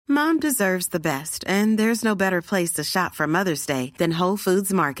Mom deserves the best, and there's no better place to shop for Mother's Day than Whole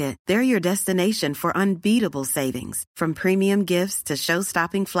Foods Market. They're your destination for unbeatable savings, from premium gifts to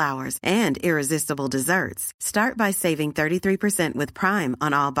show-stopping flowers and irresistible desserts. Start by saving 33% with Prime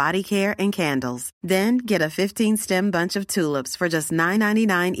on all body care and candles. Then get a 15-stem bunch of tulips for just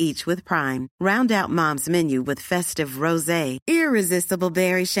 $9.99 each with Prime. Round out Mom's menu with festive rosé, irresistible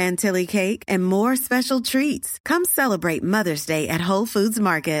berry chantilly cake, and more special treats. Come celebrate Mother's Day at Whole Foods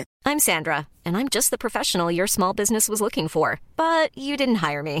Market. I'm Sandra, and I'm just the professional your small business was looking for. But you didn't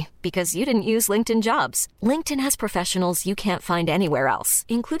hire me because you didn't use LinkedIn Jobs. LinkedIn has professionals you can't find anywhere else,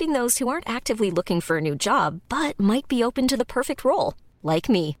 including those who aren't actively looking for a new job, but might be open to the perfect role, like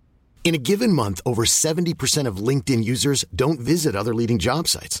me. In a given month, over 70% of LinkedIn users don't visit other leading job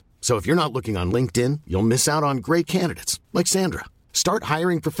sites. So if you're not looking on LinkedIn, you'll miss out on great candidates like Sandra. Start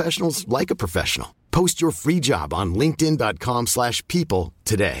hiring professionals like a professional. Post your free job on linkedin.com/people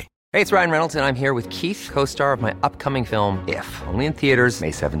today. Hey, it's Ryan Reynolds, and I'm here with Keith, co-star of my upcoming film, If, only in theaters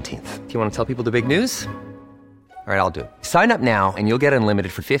May 17th. Do you want to tell people the big news? All right, I'll do it. Sign up now and you'll get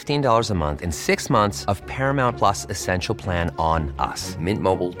unlimited for $15 a month and 6 months of Paramount Plus Essential Plan on us.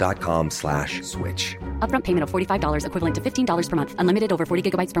 MintMobile.com/switch. Upfront payment of $45 equivalent to $15 per month. Unlimited over 40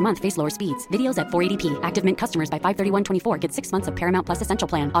 gigabytes per month. Face lower speeds. Videos at 480p. Active Mint customers by 531.24 get 6 months of Paramount Plus Essential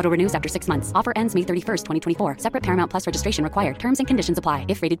Plan. Auto renews after 6 months. Offer ends May 31st, 2024. Separate Paramount Plus registration required. Terms and conditions apply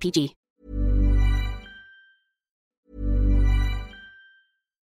if rated PG.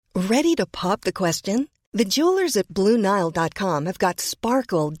 Ready to pop the question? The jewelers at BlueNile.com have got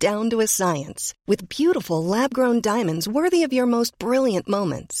sparkle down to a science with beautiful lab-grown diamonds worthy of your most brilliant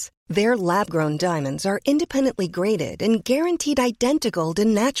moments. Their lab-grown diamonds are independently graded and guaranteed identical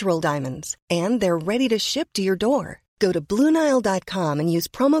to natural diamonds, and they're ready to ship to your door. Go to BlueNile.com and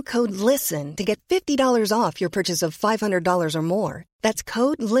use promo code LISTEN to get $50 off your purchase of $500 or more. That's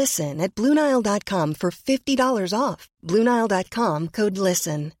code LISTEN at BlueNile.com for $50 off. BlueNile.com, code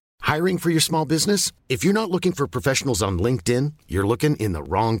LISTEN. Hiring for your small business? If you're not looking for professionals on LinkedIn, you're looking in the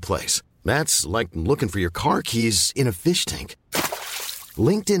wrong place. That's like looking for your car keys in a fish tank.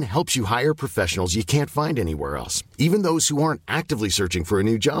 LinkedIn helps you hire professionals you can't find anywhere else, even those who aren't actively searching for a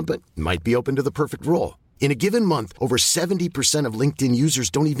new job but might be open to the perfect role. In a given month, over 70% of LinkedIn users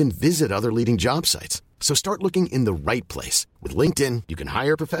don't even visit other leading job sites. So start looking in the right place. With LinkedIn, you can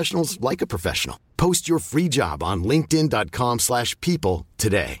hire professionals like a professional. Post your free job on linkedin.com/people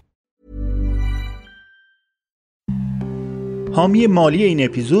today. حامی مالی این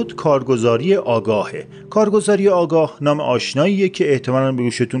اپیزود کارگزاری آگاهه. کارگزاری آگاه نام آشناییه که احتمالاً به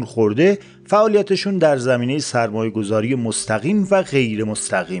گوشتون خورده. فعالیتشون در زمینه سرمایه‌گذاری مستقیم و غیر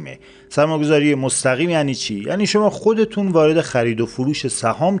مستقیمه. سرمایه‌گذاری مستقیم یعنی چی؟ یعنی شما خودتون وارد خرید و فروش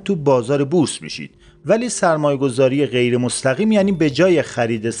سهام تو بازار بورس میشید. ولی سرمایه‌گذاری غیر مستقیم یعنی به جای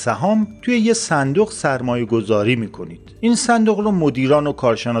خرید سهام توی یه صندوق سرمایه‌گذاری میکنید. این صندوق رو مدیران و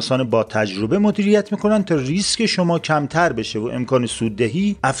کارشناسان با تجربه مدیریت میکنن تا ریسک شما کمتر بشه و امکان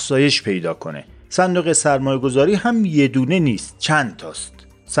سوددهی افزایش پیدا کنه. صندوق سرمایه‌گذاری هم یه دونه نیست، چند تاست.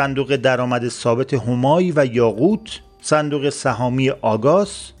 صندوق درآمد ثابت همای و یاقوت، صندوق سهامی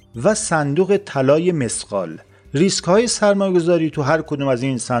آگاس و صندوق طلای مثقال. ریسک های سرمایه‌گذاری تو هر کدوم از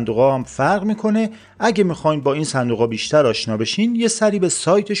این صندوق‌ها هم فرق میکنه. اگه میخواین با این صندوق‌ها بیشتر آشنا بشین، یه سری به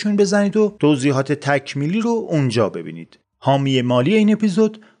سایتشون بزنید و توضیحات تکمیلی رو اونجا ببینید. حامی مالی این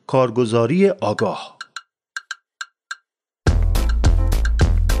اپیزود کارگزاری آگاه.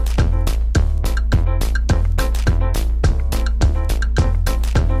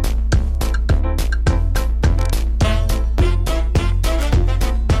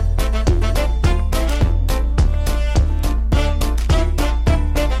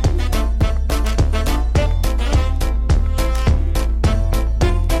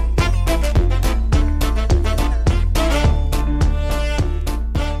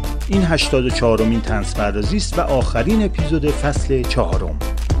 این 84مین طنزپردازی است و آخرین اپیزود فصل 4.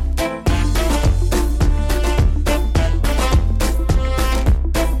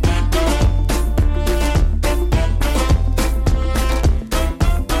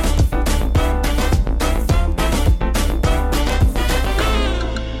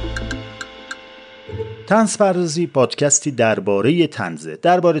 طنزپردازی پادکستی درباره طنزه.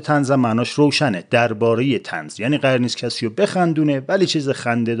 درباره طنز معناش روشنه، درباره طنز، یعنی قرار نیست کسی رو بخندونه، ولی چیز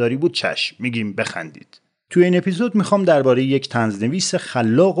خنده‌داری بود چشم میگیم بخندید. توی این اپیزود میخوام درباره یک طنزنویس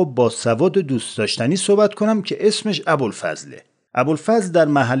خلاق و باسواد و دوست داشتنی صحبت کنم که اسمش ابوالفضله. ابوالفضل در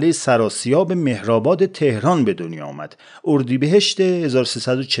محله سراسیاب مهرآباد تهران به دنیا آمد. اردیبهشت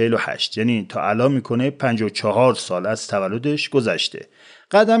 1348، یعنی تا الان میکنه 54 سال از تولدش گذشته.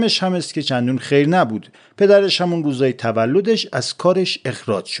 قدمش هم است که چندون خیر نبود. پدرش همون روزای تولدش از کارش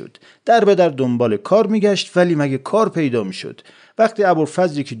اخراج شد. در به در دنبال کار میگشت، ولی مگه کار پیدا میشد؟ وقتی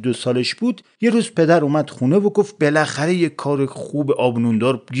ابوالفضل که 2 سالش بود، یه روز پدر اومد خونه و گفت بالاخره یه کار خوب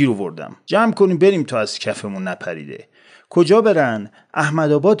آبنوندار گیر آوردم. جمع کنیم بریم تا از کفمون نپریده. کجا برن؟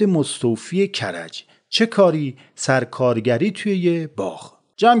 احمدآباد مستوفی کرج. چه کاری؟ سرکارگری توی یه باغ.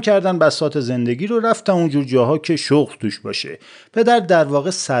 جمع کردن بساط زندگی رو، رفتن اونجور جاها که شغل توش باشه. پدر در واقع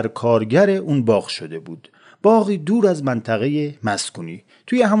سرکارگر اون باغ شده بود. باغی دور از منطقه مسکونی.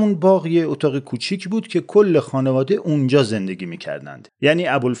 توی همون باغ یه اتاق کوچیک بود که کل خانواده اونجا زندگی میکردند. یعنی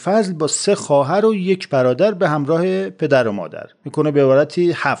ابوالفضل با 3 خواهر و 1 برادر به همراه پدر و مادر. میکنه به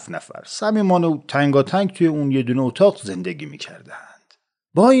عبارتی 7 نفر. صمیمانه و تنگاتنگ توی اون یه دونه اتاق زندگی میکردند.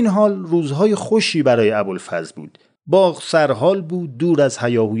 با این حال روزهای خوشی برای ابوالفضل بود. باغ سرحال بود، دور از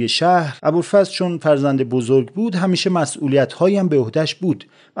هیاهوی شهر. ابوالفضل چون فرزند بزرگ بود همیشه مسئولیت‌هایی هم به عهده‌اش بود.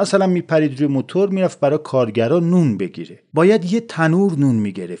 مثلا میپرید روی موتور میرفت برای کارگرا نون بگیره. باید یه تنور نون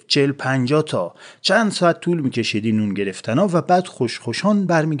میگرفت، 40-50 تا. چند ساعت طول میکشید این نون گرفتنا و بعد خوشخوشان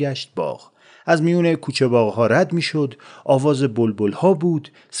برمیگشت باغ. از میون کوچه باغ‌ها رد میشد، آواز بلبل‌ها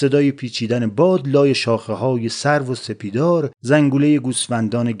بود، صدای پیچیدن باد لای شاخه‌های سرو و سپیدار، زنگوله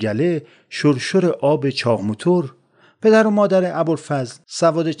گوسفندان گله، شرشر آب چاه موتور. پدر و مادر ابوالفضل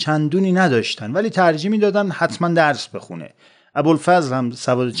سواد چندونی نداشتن، ولی ترجیح میدادن حتما درس بخونه. ابوالفضل هم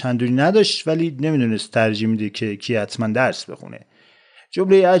سواد چندونی نداشت، ولی نمیدونست ترجیح میده که کی حتما درس بخونه.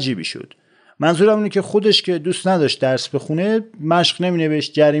 جمله عجیبی شد. منظورم اینه که خودش که دوست نداشت درس بخونه، مشق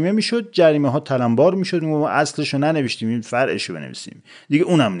نمینوشت، جریمه میشد، جریمه ها تلمبار میشد. ما اصلشو ننوشتیم، این فرعشو بنویسیم. دیگه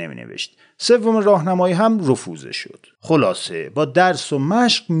اونم نمینوشت. 3 راهنمایی هم رفوزه شد. خلاصه با درس و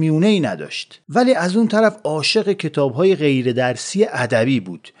مشق میونه‌ای نداشت. ولی از اون طرف عاشق کتاب‌های غیر درسی ادبی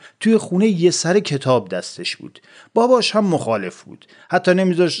بود. توی خونه یه سر کتاب دستش بود. باباش هم مخالف بود. حتی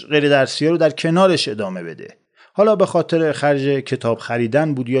نمیذاشت غیر درسی‌ها رو در کنارش ادامه بده. حالا به خاطر خرج کتاب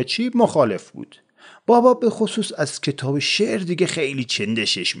خریدن بود یا چی، مخالف بود. بابا به خصوص از کتاب شعر دیگه خیلی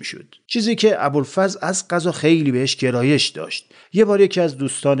چندشش میشد. چیزی که ابوالفضل از قضا خیلی بهش گرایش داشت. یه بار یکی از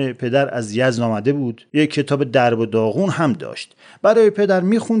دوستان پدر از یزد آمده بود، یه کتاب درب و داغون هم داشت. برای پدر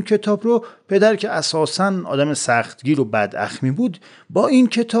میخوند کتاب رو. پدر که اساساً آدم سختگیر و بداخمی بود، با این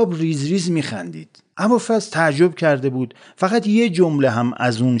کتاب ریز ریز میخندید. ابوالفضل تعجب کرده بود. فقط یه جمله هم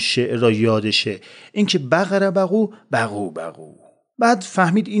از اون شعر را یادشه، اینکه بقره بقو بقو بقو. بعد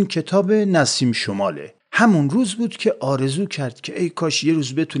فهمید این کتاب نسیم شماله. همون روز بود که آرزو کرد که ای کاش یه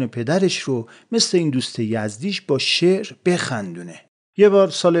روز بتونه پدرش رو مثل این دوست یزدیش با شعر بخندونه. یه بار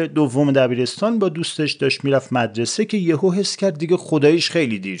سال 2 دبیرستان با دوستش داشت میرفت مدرسه که یهو حس کرد دیگه خداییش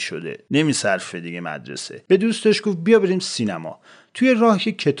خیلی دیر شده، نمیصرفه دیگه مدرسه. به دوستش گفت بیا بریم سینما. توی راه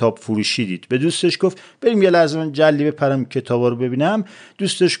یک کتاب فروشی دید. به دوستش گفت بریم یه لحظه من جلی بپرم کتابا رو ببینم.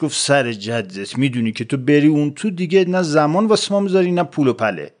 دوستش گفت سر جدت، میدونی که تو بری اون تو دیگه نه زمان واسه ما میذاری نه پول و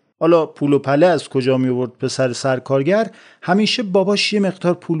پله. حالا پول و پله از کجا می آورد پسر سرکارگر؟ همیشه باباش یه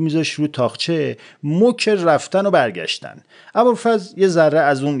مقدار پول میذاشت رو تاقچه، مک رفتن و برگشتن. ابوالفضل یه ذره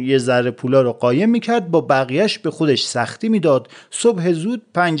از اون یه ذره پولا رو قایم میکرد، با بقیهش به خودش سختی میداد. صبح زود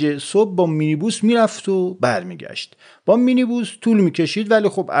 5 صبح با مینیبوس میرفت و برمیگشت. با مینیبوس طول میکشید ولی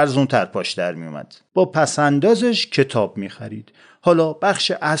خب ارزون تر پاش در میومد. با پسندازش کتاب میخرید. حالا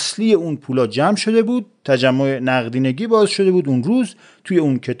بخش اصلی اون پولا جمع شده بود، تجمع نقدینگی باز شده بود. اون روز توی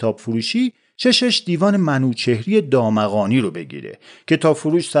اون کتاب فروشی چشش دیوان منوچهری دامغانی رو بگیره. کتاب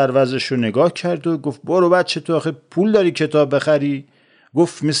فروش سروزش رو نگاه کرد و گفت برو بچه تو آخه پول داری کتاب بخری؟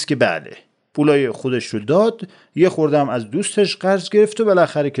 گفت مثل که بله. پولای خودش رو داد، یه خوردم از دوستش قرض گرفت و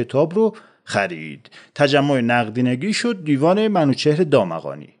بالاخره کتاب رو خرید. تجمع نقدینگی شد دیوان منوچهر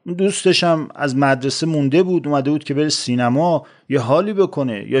دامغانی. دوستش هم از مدرسه مونده بود، اومده بود که بره سینما یه حالی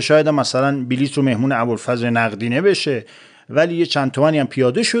بکنه، یا شاید مثلا بلیط رو مهمون ابوالفضل نقدینه بشه. ولی یه چند تومانی هم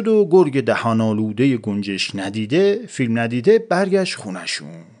پیاده شد و گرگ دهان‌آلوده گنجش ندیده، فیلم ندیده، برگشت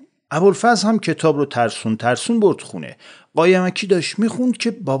خونشون. ابوالفضل هم کتاب رو ترسون برد خونه. قایمکی داشت میخوند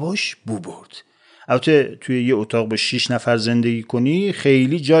که باباش بو برد. البته توی یه اتاق با 6 نفر زندگی کنی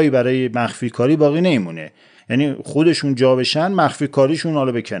خیلی جایی برای مخفی کاری باقی نمیمونه. یعنی خودشون جا بشن، مخفی کاریشون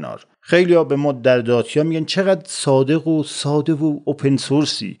حالا به کنار. خیلی‌ها به ما در داتیا میگن چقدر صادق و ساده و اوپن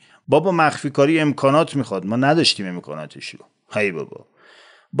سورسی. بابا مخفی کاری امکانات میخواد، ما نداشتیم امکاناتش رو. هی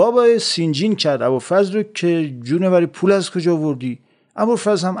بابا سینجین کرد ابوالفضل رو که جونوری پول از کجا آوردی؟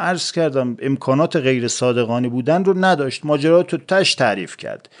 ابوالفضل هم عرض کردم امکانات غیر صادقانه بودن رو نداشت، ماجرات رو تش تعریف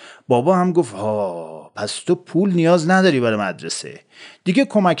کرد. بابا هم گفت ها پس تو پول نیاز نداری برای مدرسه. دیگه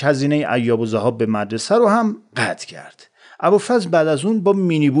کمک هزینه ایاب و ذهاب به مدرسه رو هم قطع کرد. ابوالفضل بعد از اون با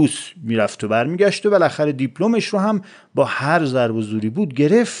مینیبوس میرفت و برمیگشت و بالاخره دیپلمش رو هم با هر ضرب و زوری بود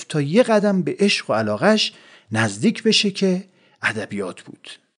گرفت تا یه قدم به عشق و علاقش نزدیک بشه که ادبیات بود.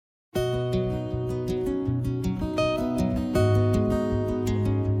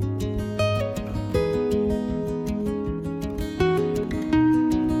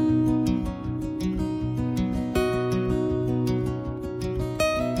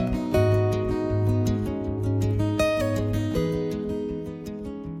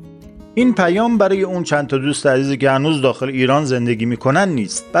 این پیام برای اون چند تا دوست عزیزی که هنوز داخل ایران زندگی میکنن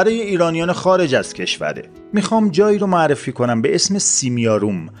نیست، برای ایرانیان خارج از کشوره. میخوام جایی رو معرفی کنم به اسم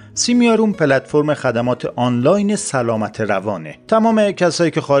سیمیاروم. سیمیاروم پلتفرم خدمات آنلاین سلامت روانه. تمام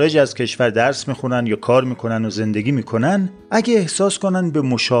کسایی که خارج از کشور درس میخونن یا کار میکنن و زندگی میکنن، اگه احساس کنن به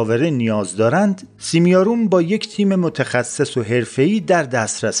مشاوره نیاز دارند، سیمیاروم با یک تیم متخصص و حرفه‌ای در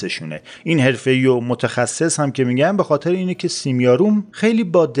دسترسشونه. این حرفه‌ای و متخصص هم که میگم به خاطر اینه که سیمیاروم خیلی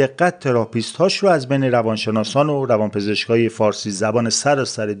با دقت تراپیست‌هاش رو از بین روانشناسان و روانپزشکای فارسی زبان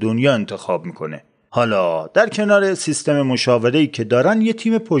سراسر دنیا انتخاب میکنه. حالا در کنار سیستم مشاوره‌ای که دارن، یه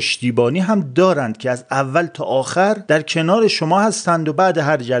تیم پشتیبانی هم دارند که از اول تا آخر در کنار شما هستند و بعد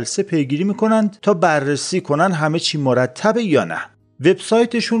هر جلسه پیگیری میکنند تا بررسی کنن همه چی مرتبه یا نه.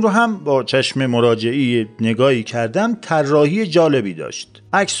 وبسایتشون رو هم با چشم مراجعی نگاهی کردم، طراحی جالبی داشت.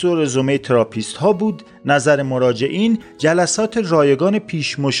 عکس و رزومه تراپیست ها بود، نظر مراجعین، جلسات رایگان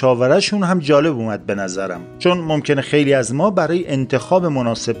پیش مشاورهشون هم جالب اومد به نظرم، چون ممکنه خیلی از ما برای انتخاب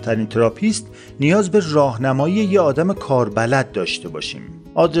مناسب ترین تراپیست نیاز به راهنمایی یه آدم کاربلد داشته باشیم.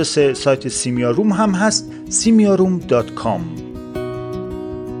 آدرس سایت سیمیاروم هم هست simiaroom.com.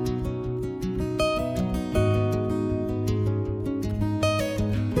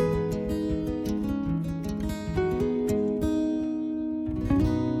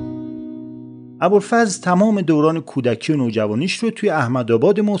 ابوالفضل تمام دوران کودکی و نوجوانیش رو توی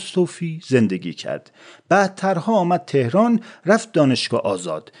احمدآباد مستوفی زندگی کرد. بعدترها آمد تهران، رفت دانشگاه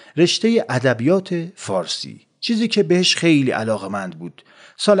آزاد، رشته ادبیات فارسی، چیزی که بهش خیلی علاقه‌مند بود.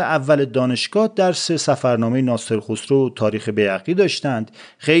 سال اول دانشگاه درس سفرنامه ناصر خسرو و تاریخ بیهقی داشتند.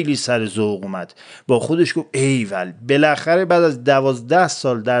 خیلی سر ذوق اومد، با خودش گفت ایول، بالاخره بعد از 12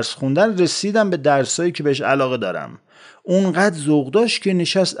 سال درس خوندن رسیدم به درسایی که بهش علاقه دارم. اونقدر ذوق داشت که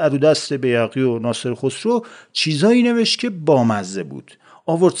نشست رو دست بیهقی و ناصر خسرو چیزایی نوشت که بامزه بود.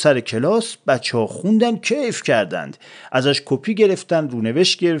 آورد سر کلاس، بچه‌ها خوندن، کیف کردند، ازش کپی گرفتن،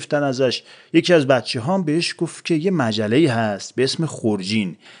 رونوشت گرفتن ازش. یکی از بچه‌ها هم بهش گفت که یه مجله‌ای هست به اسم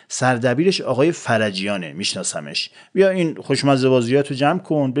خورجین، سردبیرش آقای فرجیانه، میشناسمش، بیا این خوشمزه بازیاتو جمع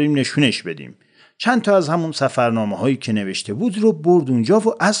کن بریم نشونش بدیم. چند تا از همون سفرنامه هایی که نوشته بود رو برد اونجا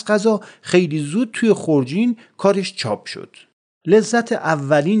و از قضا خیلی زود توی خورجین کارش چاپ شد. لذت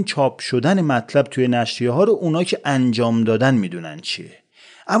اولین چاپ شدن مطلب توی نشریه ها رو اونا که انجام دادن میدونن چیه.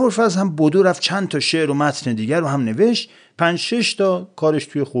 ابوالفضل هم بدو رفت چند تا شعر و متن دیگر رو هم نوشت، 5-6 تا کارش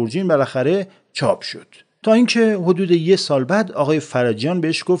توی خورجین بالاخره چاپ شد. تا اینکه حدود 1 سال بعد آقای فرجیان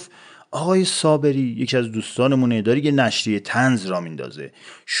بهش گفت آقای صابری، یکی از دوستانمونه، داره یه نشریه طنز را میندازه،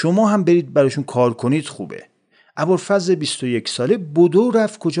 شما هم برید براشون کار کنید، خوبه. ابوالفضل 21 ساله بدو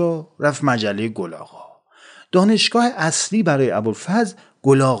رفت کجا؟ رفت مجله گل آقا. دانشگاه اصلی برای ابوالفضل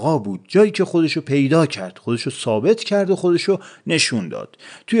گل آقا بود، جایی که خودشو پیدا کرد، خودشو ثابت کرد و خودشو نشون داد.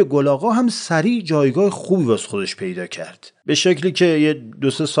 توی گل آقا هم سریع جایگاه خوبی واسه خودش پیدا کرد، به شکلی که یه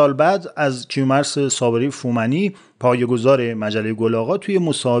 2-3 سال بعد از کیومرث صابری فومنی، پایه‌گذار مجله گل آقا، توی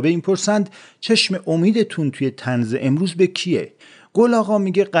مصاحبه این پرسند چشم امیدتون توی طنز امروز به کیه؟ گل آقا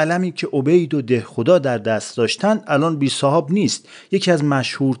میگه قلمی که عبید و دهخدا در دست داشتن الان بی صاحب نیست. یکی از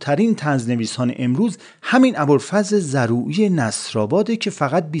مشهورترین طنزنویسان امروز همین ابوالفضل زرویی نصرآباده که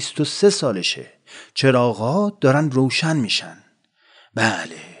فقط 23 سالشه. چراغا دارن روشن میشن.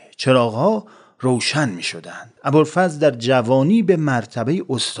 بله، چراغا روشن می شدند. ابوالفضل در جوانی به مرتبه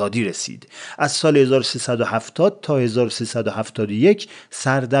استادی رسید. از سال 1370 تا 1371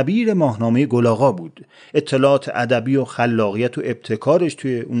 سردبیر ماهنامه گل آقا بود. اطلاعات ادبی و خلاقیت و ابتکارش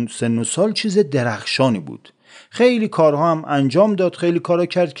توی اون سن و سال چیز درخشانی بود. خیلی کارها هم انجام داد، خیلی کارها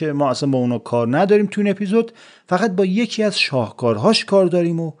کرد که ما اصلا با اونا کار نداریم تو این اپیزود. فقط با یکی از شاهکارهاش کار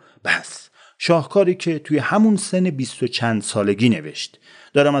داریم و بس. شاهکاری که توی همون سن 20 و چند سالگی نوشت.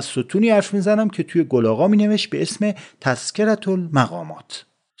 دارم از ستونی حرف میزنم که توی گل آقا می نوشت به اسم تذکرة المقامات.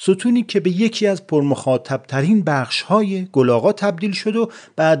 ستونی که به یکی از پرمخاطب ترین بخش های گل آقا تبدیل شد و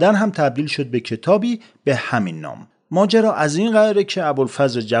بعداً هم تبدیل شد به کتابی به همین نام. ماجرا از این قراره که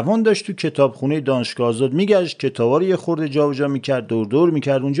ابوالفضل جوان داشت تو کتابخونه دانشگاه آزاد میگشت، کتابا رو یه خورده جابجا میکرد، دور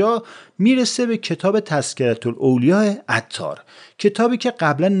میکرد، اونجا میرسه به کتاب تذکرة الاولیاء عطار، کتابی که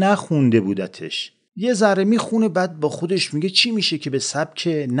قبلا نخونده بودتش. یه ذره میخونه، بعد با خودش میگه چی میشه که به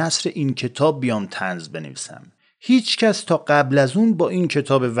سبک نثر این کتاب بیام طنز بنویسم. هیچ کس تا قبل از اون با این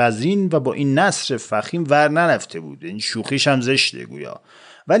کتاب وزین و با این نثر فخیم ور نرفته بود. این شوخیش هم زشته گویا.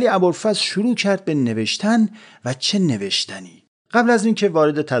 ولی ابوالفضل شروع کرد به نوشتن و چه نوشتنی. قبل از اینکه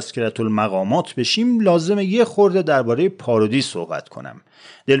وارد تذکرة المقامات بشیم لازمه یه خورده درباره پارودی صحبت کنم.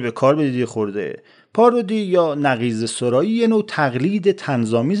 دل به کار بدید. خورده پارودی یا نقیض سرایی یه نوع تقلید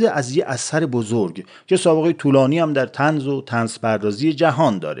طنزآمیز از یه اثر بزرگ که سابقه طولانی هم در طنز و طنزپردازی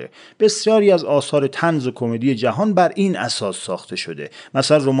جهان داره. بسیاری از آثار طنز و کمدی جهان بر این اساس ساخته شده.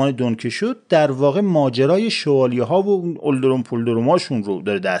 مثلا رمان دونکیشوت در واقع ماجرای شوالیه‌ها و اولدروم پولدروماشون رو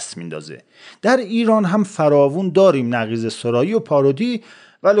داره دست میندازه. در ایران هم فراوون داریم نقیض سرایی و پارودی،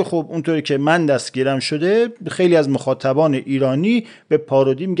 ولی خب اونطوری که من دستگیرم شده خیلی از مخاطبان ایرانی به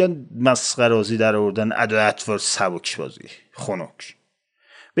پارودی میگن مسخره‌بازی در آوردن، ادا اطوار سبکبازی، خنک.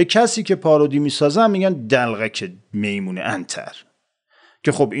 به کسی که پارودی میسازن میگن دلغک میمون انتر،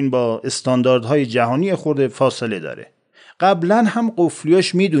 که خب این با استانداردهای جهانی خورده فاصله داره. قبلا هم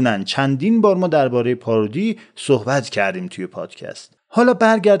قفلیاش میدونن، چندین بار ما درباره پارودی صحبت کردیم توی پادکست. حالا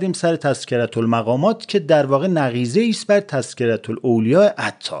برگردیم سر تذکرة المقامات که در واقع نقیضه ایست بر تذکرة الاولیاء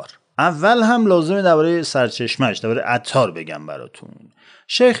عطار. اول هم لازمه درباره سرچشمش، درباره عطار بگم براتون.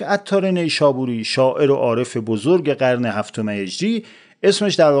 شیخ عطار نیشابوری، شاعر و عارف بزرگ قرن هفتم هجری،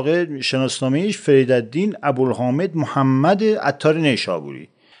 اسمش در واقع شناسنامه‌ایش فریدالدین ابوالحامد محمد عطار نیشابوری.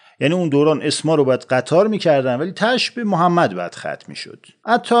 یعنی اون دوران اسما رو باید قطار میکردن ولی تش به محمد باید ختم میشد.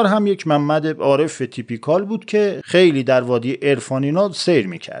 عطار هم یک محمد عارف تیپیکال بود که خیلی در وادی عرفانینا سیر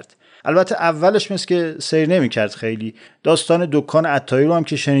میکرد. البته اولش مثل که سیر نمیکرد. خیلی داستان دکان عطاری رو هم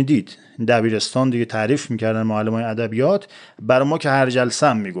که شنیدید دبیرستان دیگه تعریف میکردن معلمای ادبیات، برای ما که هر جلسه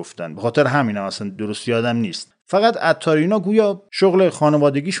هم میگفتن. به خاطر همینم اصلا درست یادم نیست. فقط عطارینا گویا شغل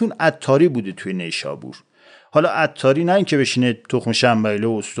خانوادگیشون عطاری بوده توی نیشابور. حالا عطاری نه اینکه بشینه تخم شنبیله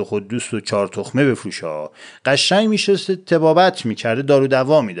و استخوان و 4 تخمه بفروشه، قشنگ میشسته طبابت میکرده، دارو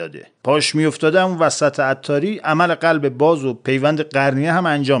دوا میداده. پاش میافتاده اون وسط عطاری عمل قلب باز و پیوند قرنیه هم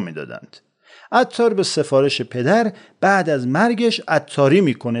انجام میدادند. عطار به سفارش پدر بعد از مرگش عطاری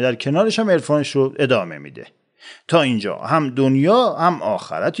میکنه، در کنارش هم عرفانش رو ادامه میده. تا اینجا هم دنیا هم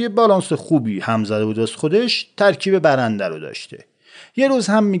آخرت یه بالانس خوبی هم زده بود از خودش، ترکیب برنده رو داشته. یه روز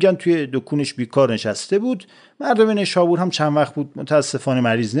هم میگن توی دکونش بیکار نشسته بود. مردم نیشابور هم چند وقت بود متاسفانه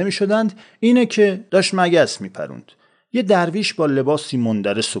مریض نمیشدند. اینه که داشت مگس میپروند. یه درویش با لباسی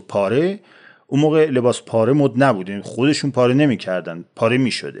مندرس و پاره، اون موقع لباس پاره مد نبود، خودشون پاره نمیکردن، پاره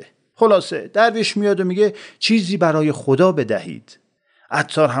میشده. خلاصه درویش میاد و میگه چیزی برای خدا بدهید.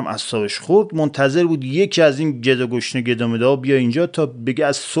 عطار هم اعصابش خورد، منتظر بود یکی از این گدا گشنه گدامدا بیا اینجا تا بگه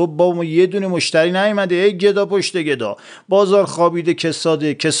از صبح با ما یه دونه مشتری نیومده. ای گدا پشت گدا، بازار خوابیده،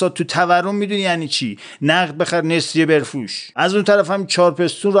 کساد تو تورم، میدونی یعنی چی؟ نقد بخر نسیه برفروش. از اون طرف هم 4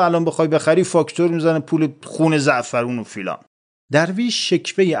 پستون رو الان بخوای بخری فاکتور میزنه پول خون زعفرون و فیلان. درویش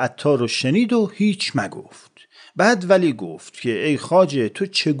شکوه عطار رو شنید و هیچ مگفت. بعد ولی گفت که ای خواجه تو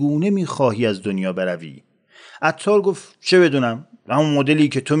چگونه میخواهی از دنیا بروی؟ عطار گفت چه بدونم، همون مدلی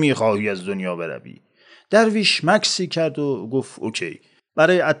که تو میخواهی از دنیا بروی. درویش مکسی کرد و گفت اوکی.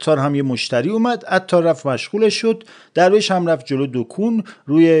 برای عطار هم یه مشتری اومد. عطار رفت مشغولش شد. درویش هم رفت جلو دکون،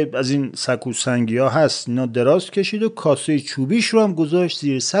 روی از این سکو سنگی ها هست اینا دراز کشید و کاسه چوبیش رو هم گذاشت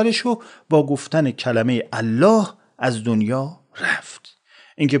زیر سرش و با گفتن کلمه الله از دنیا رفت.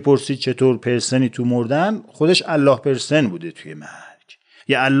 اینکه پرسید چطور پرسنی تو مردن، خودش الله پرسن بوده توی مرگ.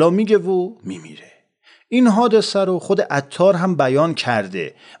 یه الله میگه و میمیره. این حادثه رو خود عطار هم بیان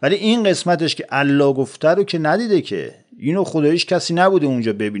کرده، ولی این قسمتش که الله گفته رو که ندیده، که اینو خداییش کسی نبوده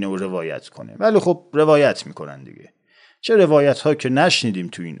اونجا ببینه و روایت کنه. ولی خب روایت میکنن دیگه. چه روایت ها که نشنیدیم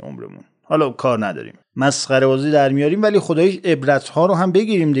تو این عمرمون. حالا کار نداریم، مسخره بازی در میاریم، ولی خداییش عبرت ها رو هم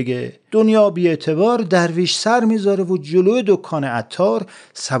بگیریم دیگه. دنیا بی اعتبار درویش سر میذاره و جلوی دکان عطار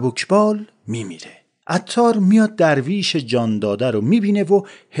سبکبال میمیره. عطار میاد درویش جان داده رو میبینه و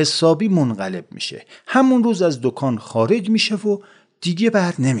حسابی منقلب میشه. همون روز از دکان خارج میشه و دیگه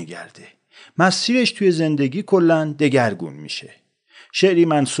بر نمیگرده. مسیرش توی زندگی کلن دگرگون میشه. شعری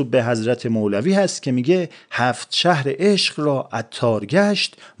منسوب به حضرت مولوی هست که میگه 7 شهر عشق را عطار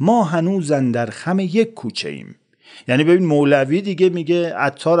گشت، ما هنوز اندر خم یک کوچه ایم. یعنی ببین مولوی دیگه میگه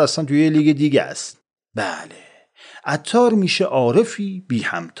عطار اصلا توی یه لیگ دیگه است. بله، عطار میشه عارفی بی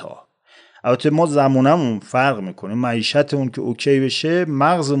همتا. البته ما زمانمون فرق میکنه، معیشتمون که اوکی بشه،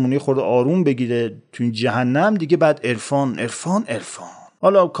 مغزمون یه خورده آروم بگیره تو این جهنم دیگه، بعد عرفان عرفان عرفان.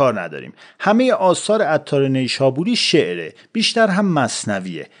 حالا کار نداریم. همه آثار عطار نیشابوری شعره، بیشتر هم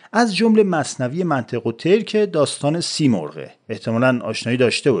مثنویه، از جمله مثنوی منطق و طیر که داستان 30 مرغه. احتمالاً آشنایی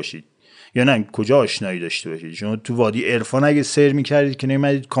داشته باشید. یا نه کجا آشنایی داشته باشید؟ شما تو وادی عرفان اگه سیر میکردید که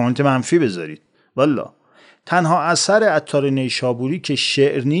نمیدید کامنت منفی بذارید. والا تنها اثر عطار نیشابوری که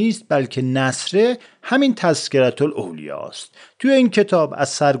شعر نیست بلکه نثره همین تذکرةالاولیاء است. توی این کتاب از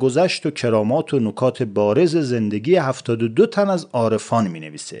سرگذشت و کرامات و نکات بارز زندگی 72 تن از عارفان می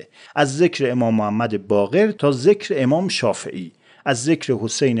نویسه، از ذکر امام محمد باقر تا ذکر امام شافعی، از ذکر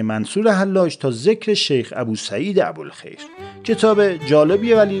حسین منصور حلاج تا ذکر شیخ ابوسعید ابوالخیر. کتاب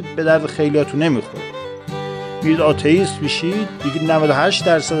جالبیه ولی به درد خیلیاتون نمیخوره. میرید آتئیست بشید دیگه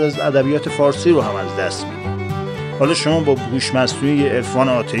 98% از ادبیات فارسی رو هم از دست میدید. حالا شما با هوش مصنوعی عرفان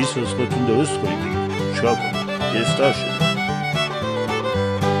آتئیست رو خودتون درست کنید دیگه. چیکار کنید؟ گرفتار شد.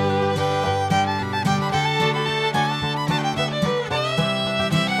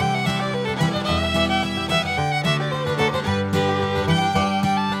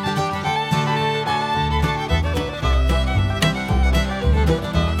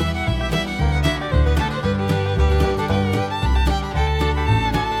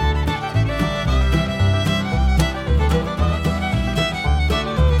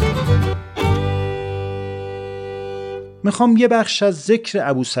 میخوام یه بخش از ذکر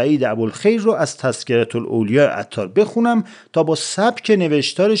ابوسعید ابوالخیر رو از تذکرةالاولیاء عطار بخونم تا با سبک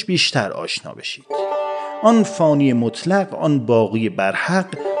نوشتارش بیشتر آشنا بشید. آن فانی مطلق، آن باقی برحق،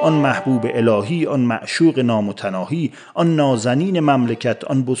 آن محبوب الهی، آن معشوق نامتناهی، آن نازنین مملکت،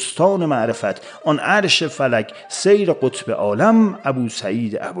 آن بستان معرفت، آن عرش فلک، سیر قطب عالم،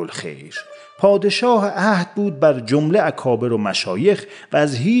 ابوسعید ابوالخیر. پادشاه عهد بود بر جمله اکابر و مشایخ و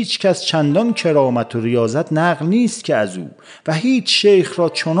از هیچ کس چندان کرامت و ریاضت نقل نیست که از او، و هیچ شیخ را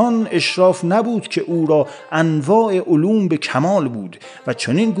چنان اشراف نبود که او را انواع علوم به کمال بود. و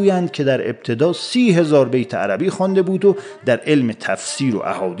چنین گویند که در ابتدا 30,000 بیت عربی خوانده بود و در علم تفسیر و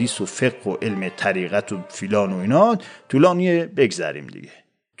احادیث و فقه و علم طریقت و فیلان و اینا طولانیه، بگذاریم دیگه.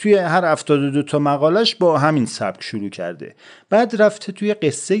 توی هر 72 تا مقالش با همین سبک شروع کرده. بعد رفته توی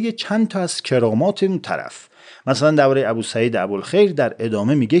قصه چند تا از کرامات اون طرف. مثلا درباره ابوسعید ابوالخیر در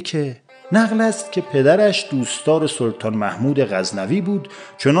ادامه میگه که نقل است که پدرش دوستدار سلطان محمود غزنوی بود،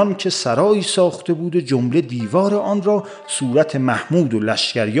 چنان که سرایی ساخته بود و جمله دیوار آن را صورت محمود و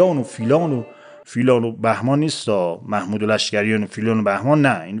لشکریان و فیلان و بهمان نیست. محمود و لشکریان و فیلان و بهمان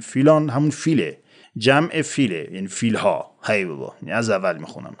نه، این فیلان همون فیله، جمع فیله، این فیلها. هی بابا از اول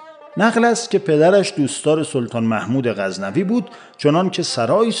میخونم. نقل است که پدرش دوستدار سلطان محمود غزنوی بود، چنان که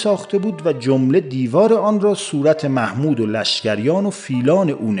سرایی ساخته بود و جمله دیوار آن را صورت محمود و لشکریان و فیلان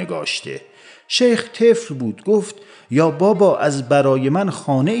او نگاشته. شیخ طفل بود، گفت یا بابا از برای من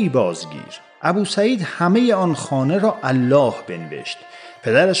خانه ای بازگیر. ابوسعید همه آن خانه را الله بنوشت.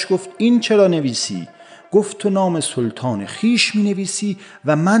 پدرش گفت این چرا نویسی؟ گفت تو نام سلطان خیش می نویسی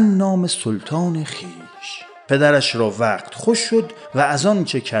و من نام سلطان خیش. پدرش را وقت خوش شد و از آن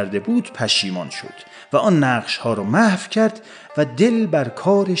چه کرده بود پشیمان شد و آن نقش ها را محو کرد و دل بر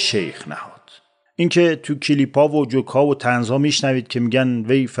کار شیخ نهاد. اینکه تو کلیپا و جوکا و طنزها میشنوید که میگن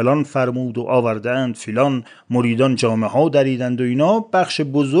وی فلان فرمود و آوردند فلان مریدان جامه ها دریدند و اینا، بخش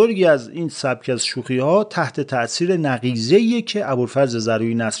بزرگی از این سبک از شوخی ها تحت تأثیر نقیضه‌ایه که ابوالفضل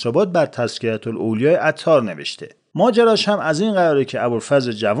زرویی نصرآباد بر تذکرةالاولیاء عطار نوشته. ماجراش هم از این قراره که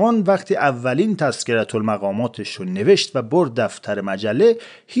ابوالفضل جوان وقتی اولین تذکرةالمقاماتش رو نوشت و برد دفتر مجله،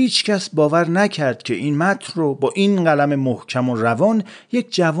 هیچ کس باور نکرد که این متن رو با این قلم محکم و روان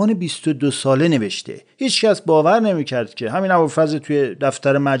یک جوان 22 ساله نوشته. هیچ کس باور نمیکرد که همین ابوالفضل توی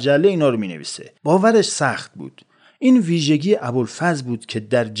دفتر مجله اینا رو مینویسه. باورش سخت بود. این ویژگی ابوالفضل بود که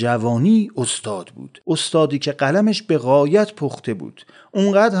در جوانی استاد بود، استادی که قلمش به غایت پخته بود.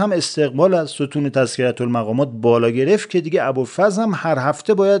 اونقدر هم استقبال از ستون تذکرةالمقامات بالا گرفت که دیگه ابوالفضل هم هر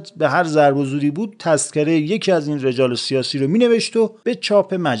هفته باید به هر ضرب و زوری بود تذکره یکی از این رجال سیاسی رو مینوشت و به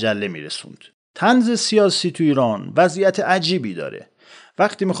چاپ مجله میرسوند. طنز سیاسی تو ایران وضعیت عجیبی داره.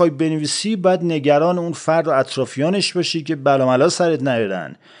 وقتی میخوای بنویسی باید نگران اون فرد و اطرافیانش باشی که بلاملا سرت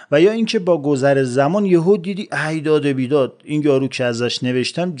نیارن، و یا اینکه با گذر زمان یهو دیدی ایداد بیداد این یارو که ازش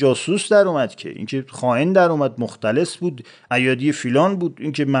نوشتن جاسوس در اومد، که اینکه خائن در اومد، مختلس بود، ایادی فیلان بود،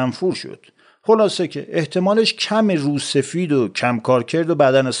 اینکه منفور شد. خلاصه که احتمالش کم رو سفید و کم کار کرد و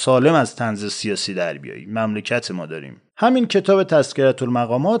بدن سالم از طنز سیاسی در بیایی. مملکت ما داریم. همین کتاب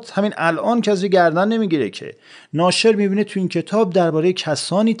تذکرةالمقامات همین الان کسی گردن نمیگیره که ناشر میبینه تو این کتاب درباره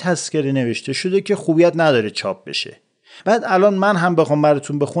کسانی تذکره نوشته شده که خوبیت نداره چاپ بشه. بعد الان من هم بخوام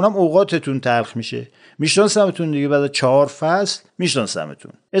براتون بخونم اوقاتتون تلخ میشه. میشناسمتون دیگه، بعد 4 فصل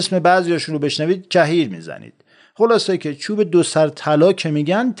میشناسمتون. اسم بعضیاشون رو بشنوید کهیر میزنید. خلاصه که چوب دو سر طلا که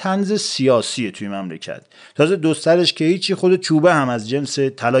میگن طنز سیاسیه توی مملکت. تازه دو سرش که هیچی، خود چوبه هم از جنس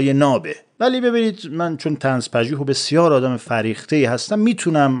طلای نابه. ولی ببینید من چون طنزپژوه و بسیار آدم فریخته‌ای هستم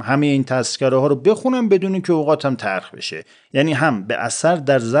میتونم همه این تذکره ها رو بخونم بدون اینکه اوقاتم تلخ بشه. یعنی هم به اثر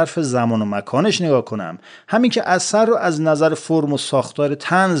در ظرف زمان و مکانش نگاه کنم، همین که اثر رو از نظر فرم و ساختار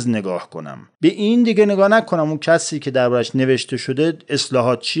طنز نگاه کنم. به این دیگه نگاه نکنم اون کسی که دربارش نوشته شده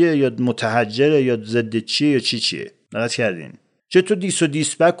اصلاحات چیه یا متحجره یا ضد چیه یا چیه. دقت کردین؟ چطور دیس و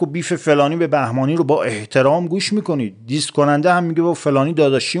دیسبک و بیف فلانی به بهمانی رو با احترام گوش میکنید؟ دیس کننده هم میگه با فلانی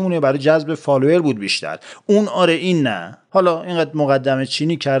داداشیمونه برای جذب فالوور بود بیشتر. اون آره این نه. حالا اینقدر مقدمه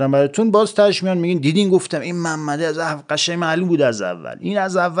چینی کردم براتون، باز تاش میان میگین دیدین گفتم این محمده از قشنگ معلوم بود از اول. این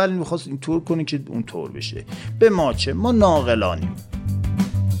از اول میخواست اینطور کنه که اون طور بشه. به ما چه؟ ما ناقلانیم.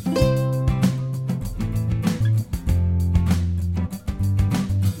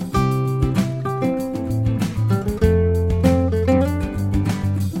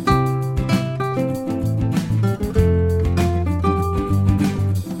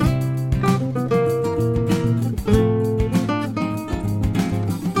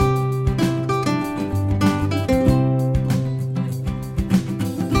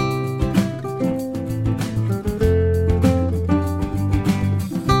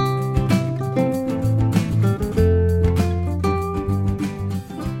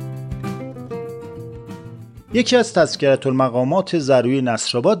 یکی از تذکرة المقامات زرویی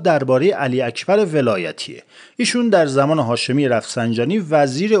نصرآباد درباره علی اکبر ولایتیه. ایشون در زمان هاشمی رفسنجانی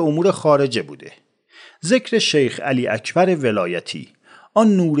وزیر امور خارجه بوده. ذکر شیخ علی اکبر ولایتی: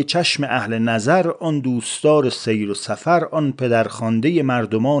 آن نور چشم اهل نظر، آن دوستدار سیر و سفر، آن پدرخوانده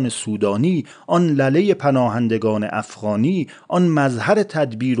مردمان سودانی، آن لله پناهندگان افغانی، آن مظهر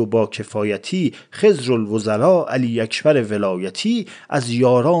تدبیر و با کفایتی، خضر الوزراء علی اکبر ولایتی، از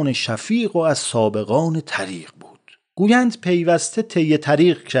یاران شفیق و از سابقان طریق بود. گویند پیوسته طی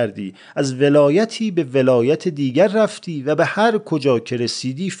طریق کردی، از ولایتی به ولایت دیگر رفتی و به هر کجا که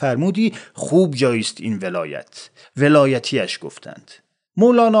رسیدی فرمودی خوب جایست این ولایت. ولایتیش گفتند.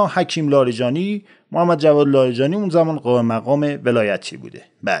 مولانا حکیم لاریجانی، محمد جواد لاریجانی اون زمان قائم مقام ولایتی بوده.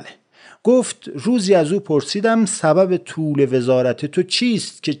 بله. گفت روزی از او پرسیدم سبب طول وزارت تو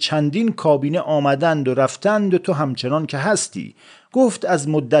چیست که چندین کابینه آمدند و رفتند و تو همچنان که هستی؟ گفت از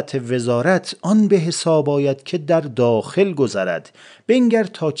مدت وزارت آن به حساب آید که در داخل گذرد. بنگر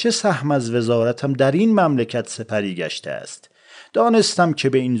تا چه سهم از وزارتم در این مملکت سپری گشته است. دانستم که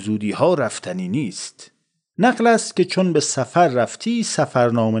به این زودی ها رفتنی نیست. نقل است که چون به سفر رفتی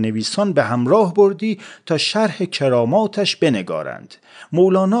سفرنامه نویسان به همراه بردی تا شرح کراماتش بنگارند.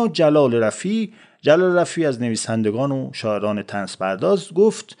 مولانا جلال رفیع از نویسندگان و شاعران طنز پرداز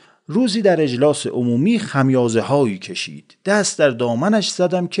گفت روزی در اجلاس عمومی خمیازه هایی کشید. دست در دامنش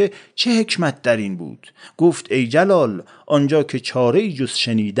زدم که چه حکمت در این بود. گفت ای جلال، آنجا که چاره‌ای جز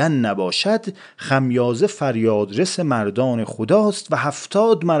شنیدن نباشد، خمیازه فریادرس مردان خداست و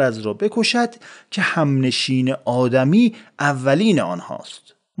 70 مرض را بکشد که همنشین آدمی اولین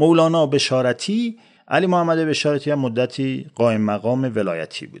آنهاست. مولانا بشارتی، علی محمد بشارتی هم مدتی قائم مقام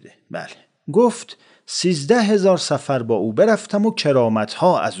ولایتی بوده. بله. گفت 13,000 سفر با او برفتم و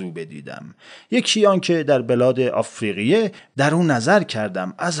کرامتها از او بدیدم. یکی آن که در بلاد آفریقیه در او نظر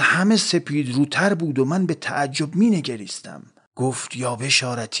کردم، از همه سپید روتر بود و من به تعجب می نگریستم. گفت یا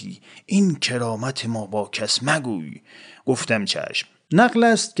بشارتی، این کرامت ما با کس مگوی. گفتم چشم. نقل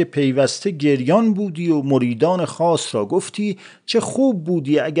است که پیوسته گریان بودی و مریدان خاص را گفتی چه خوب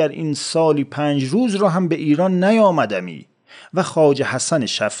بودی اگر این سالی 5 روز را هم به ایران نیامدمی. و خواجه حسن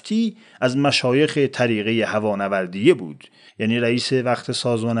شفتی از مشایخ طریقه هوانوردیه بود، یعنی رئیس وقت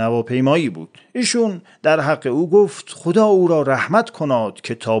سازمان هواپیمایی بود. ایشون در حق او گفت خدا او را رحمت کناد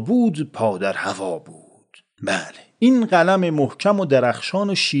که تا بود پا در هوا بود. بله، این قلم محکم و درخشان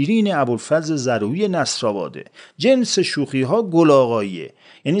و شیرین ابوالفضل زرویی نصرآباده. جنس شوخی ها گلاغاییه،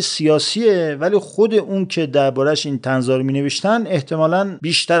 یعنی سیاسیه، ولی خود اون که دربارش این طنزا رو می‌نوشتن احتمالاً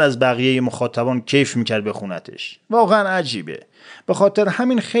بیشتر از بقیه مخاطبان کیف می‌کرد بخونتش. واقعاً عجیبه. به خاطر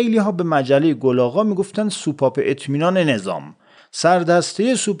همین خیلی ها به مجله گلاغا میگفتن سوپاپ اطمینان نظام.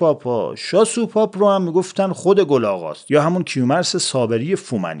 سردسته سوپاپا، شاه سوپاپ رو هم میگفتن خود گلاغاست، یا همون کیومرث صابری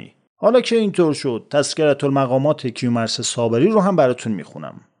فومنی. حالا که اینطور شد، تذکرة المقامات کیومرث صابری رو هم براتون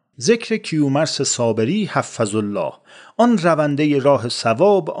میخونم. ذکر کیومرث صابری حفظ الله: آن رونده راه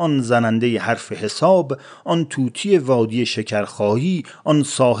ثواب، آن زننده حرف حساب، آن طوطی وادی شکرخایی، آن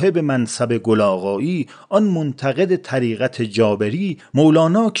صاحب منصب گلاغایی، آن منتقد طریقت جابری،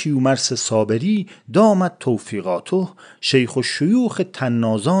 مولانا کیومرث صابری دامت توفیقاته، شیخ و شیوخ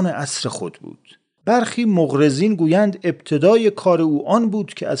طنازان عصر خود بود. برخی مغرضین گویند ابتدای کار او آن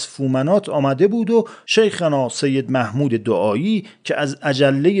بود که از فومنات آمده بود و شیخنا سید محمود دعایی که از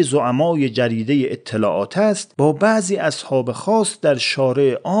اجله زعمای جریده اطلاعات است با بعضی اصحاب خاص در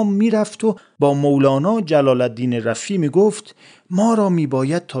شارع عام میرفت و با مولانا جلال الدین رفیع میگفت ما را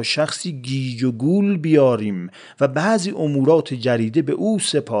میباید تا شخصی گیج و گول بیاریم و بعضی امورات جریده به او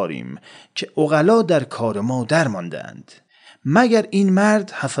سپاریم که عقلا در کار ما درماندند. مگر این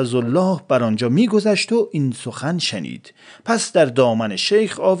مرد حفظ الله بر آنجا میگذشت و این سخن شنید، پس در دامن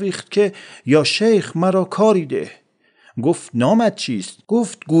شیخ آویخت که یا شیخ مرا کاری ده. گفت نامت چیست؟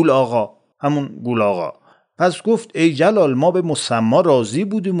 گفت گول آقا، همون گول آقا. پس گفت ای جلال ما به مسما راضی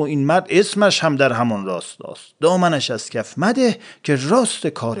بودیم و این مرد اسمش هم در همون راست است، دامنش از کف مده که راست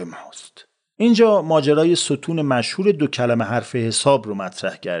کار ماست. اینجا ماجرای ستون مشهور 2 کلمه حرف حساب رو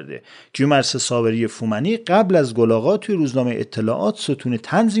مطرح کرده. کیومرث صابری فومنی قبل از گل آقا توی روزنامه اطلاعات ستون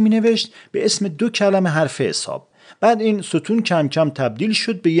طنزی مینوشت به اسم 2 کلمه حرف حساب. بعد این ستون کم کم تبدیل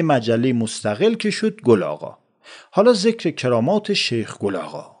شد به یه مجله مستقل که شد گل آقا. حالا ذکر کرامات شیخ گل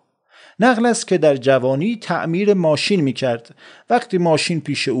آقا. نقل است که در جوانی تعمیر ماشین میکرد. وقتی ماشین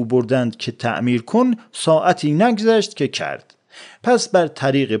پیش او بردند که تعمیر کن، ساعتی نگذشت که کرد. پس بر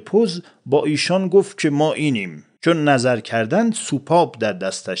طریق پوز با ایشان گفت که ما اینیم. چون نظر کردند سوپاب در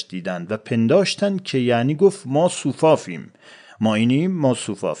دستش دیدند و پنداشتند که یعنی گفت ما سوفافیم، ما اینیم، ما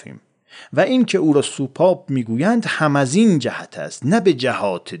سوفافیم. و این که او را سوپاب میگویند هم از این جهت است، نه به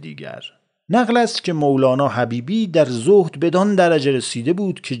جهات دیگر. نقل است که مولانا حبیبی در زهد بدان درجه رسیده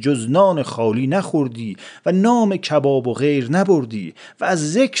بود که جز نان خالی نخوردی و نام کباب و غیر نبردی و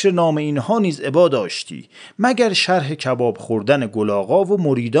از ذکر نام اینها نیز ابا داشتی، مگر شرح کباب خوردن گل آقا و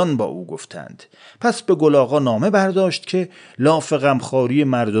مریدان با او گفتند. پس به گل آقا نامه برداشت که لاف غمخواری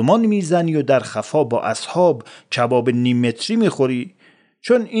مردمان میزنی و در خفا با اصحاب کباب نیم متری میخوری.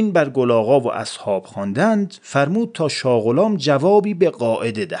 چون این بر گل آقا و اصحاب خواندند، فرمود تا شاه غلام جوابی به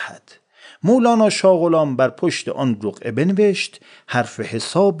قاعده دهد. مولانا شاه غلام بر پشت آن رقعه بنوشت حرف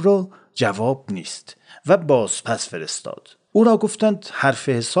حساب را جواب نیست و باز پس فرستاد. او را گفتند حرف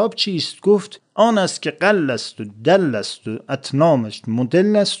حساب چیست؟ گفت آن است که قل است و دل است و اتنامش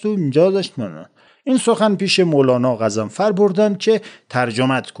مدل است و امجازش منه. این سخن پیش مولانا غضنفر بردند که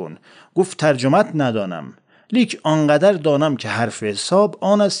ترجمت کن. گفت ترجمت ندانم، لیک آنقدر دانم که حرف حساب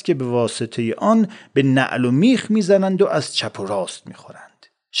آن است که به واسطه آن به نعل و میخ میزنند و از چپ و راست میخورند.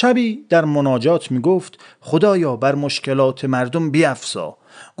 شبی در مناجات می گفت خدایا بر مشکلات مردم بیفزا.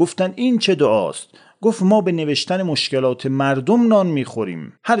 گفتن این چه دعاست؟ گفت ما به نوشتن مشکلات مردم نان می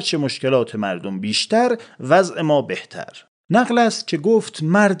خوریم، هرچه مشکلات مردم بیشتر وضع ما بهتر. نقل است که گفت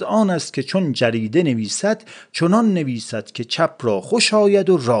مرد آن است که چون جریده نویسد چنان نویسد که چپ را خوش آید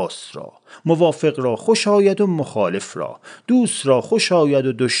و راست را، موافق را خوش آید و مخالف را، دوست را خوش آید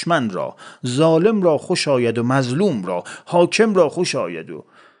و دشمن را، ظالم را خوش آید و مظلوم را، حاکم را خوش آید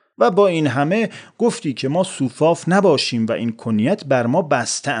و با این همه گفتی که ما سوفاف نباشیم و این کنیت بر ما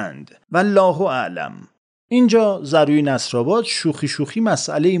بسته اند والله اعلم. اینجا زرویی نصرآباد شوخی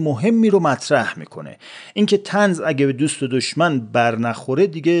مسئله مهمی رو مطرح میکنه، اینکه طنز اگه به دوست و دشمن بر نخوره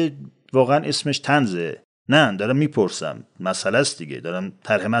دیگه واقعا اسمش طنزه؟ نه، دارم میپرسم، مسئله است دیگه، دارم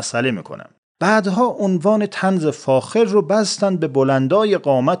طرح مسئله میکنم. بعدها عنوان طنز فاخر رو بستن به بلندای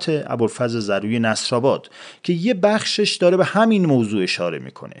قامت ابوالفضل زرویی نصرآباد که یه بخشش داره به همین موضوع اشاره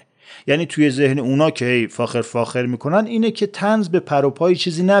میکنه. یعنی توی ذهن اونا که فاخر میکنن اینه که طنز به پر و پای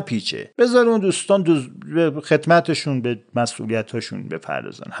چیزی نپیچه، بذارون دوستان به خدمتشون به مسئولیتاشون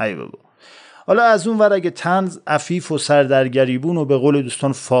بپردازن. هی بابا. حالا از اون ور اگه طنز عفیف و سردرگریبون و به قول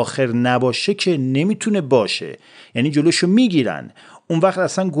دوستان فاخر نباشه که نمیتونه باشه، یعنی جلوشو میگیرن، اون وقت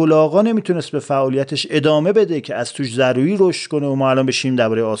اصلا گل آقا نمیتونست به فعالیتش ادامه بده که از توش زرویی رشد کنه و ما الان بشیم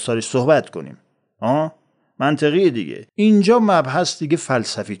درباره آثارش صحبت کنیم. منطقیه دیگه. اینجا مبحث دیگه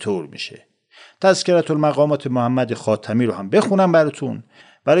فلسفی طور میشه. تذکرة المقامات محمد خاتمی رو هم بخونم براتون.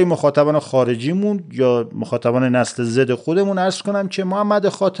 برای مخاطبان خارجیمون یا مخاطبان نسل زد خودمون عرض کنم که محمد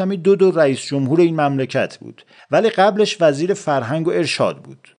خاتمی دو رئیس جمهور این مملکت بود، ولی قبلش وزیر فرهنگ و ارشاد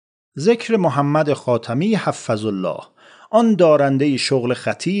بود. ذکر محمد خاتمی حفظ الله، آن دارنده شغل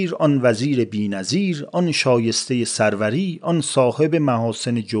خطیر، آن وزیر بی‌نظیر، آن شایسته سروری، آن صاحب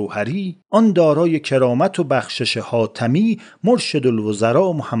محاسن جوهری، آن دارای کرامت و بخشش حاتمی، مرشد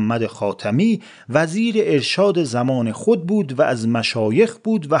الوزراء محمد خاتمی، وزیر ارشاد زمان خود بود و از مشایخ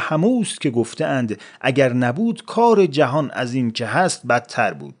بود و هموست که گفتند اگر نبود کار جهان از این که هست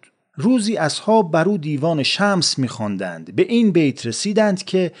بدتر بود. روزی اصحاب برو دیوان شمس می‌خواندند، به این بیت رسیدند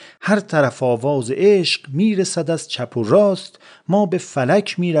که هر طرف آواز عشق میرسد از چپ و راست، ما به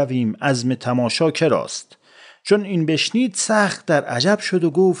فلک میرویم عزم تماشا که راست. چون این بشنید سخت در عجب شد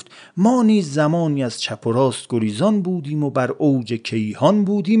و گفت ما نیز زمانی از چپ و راست گریزان بودیم و بر اوج کیهان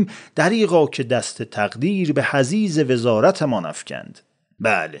بودیم، دریغا که دست تقدیر به حضیض وزارتمان افکند.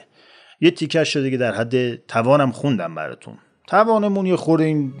 بله، یه تیکش شده که در حد توانم خوندم براتون. توانمون یه خورده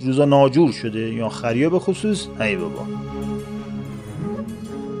این روزا ناجور شده، یا خریا به خصوص. هی بابا،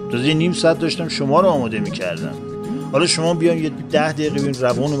 تازه نیم ساعت داشتم شما رو آماده میکردم. حالا شما بیان یه 10 دقیقه بین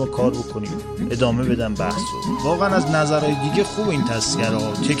روانمو کار بکنیم، ادامه بدم بحثو. واقعا از نظرهای دیگه خوب این تذکره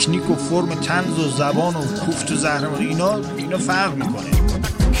ها، تکنیک و فرم طنز و زبان و کوفت و زهرماری اینا فرق میکنه.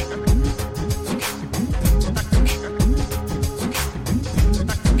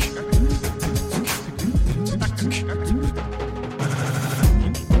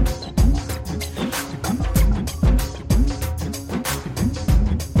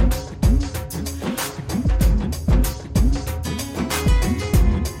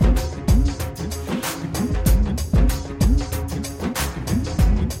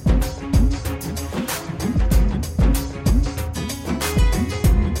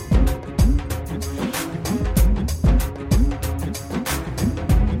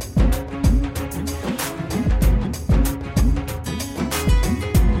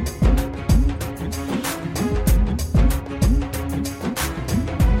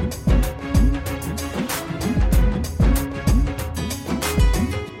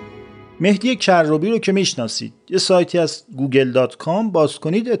 مهدی کروبی رو که میشناسید، یه سایتی از google.com باز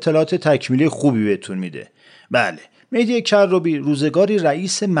کنید اطلاعات تکمیلی خوبی بهتون میده. بله، مهدی کروبی روزگاری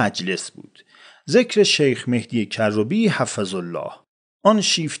رئیس مجلس بود. ذکر شیخ مهدی کروبی حفظالله، آن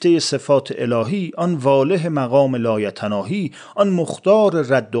شیفته صفات الهی، آن واله مقام لایتناهی، آن مختار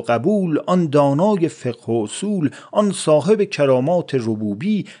رد و قبول، آن دانای فقه و اصول، آن صاحب کرامات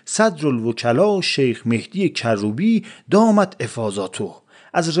ربوبی، صدر الوکلا شیخ مهدی کروبی دامت افاضاته.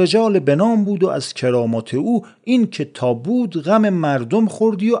 از رجال بنام بود و از کرامات او این که تا بود غم مردم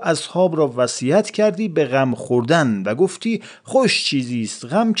خوردی و اصحاب را وصیت کردی به غم خوردن و گفتی خوش چیزیست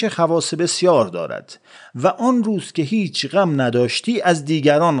غم که خواص بسیار دارد، و آن روز که هیچ غم نداشتی از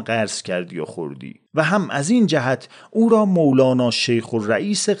دیگران قرض کردی و خوردی. و هم از این جهت او را مولانا شیخ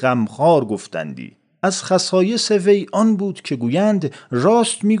الرئیس غمخوار گفتندی. از خصایص وی آن بود که گویند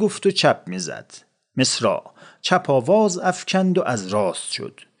راست می گفت و چپ می زد. مصرع چپ آواز افکند و از راست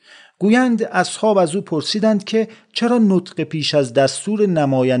شد. گویند اصحاب از او پرسیدند که چرا نطق پیش از دستور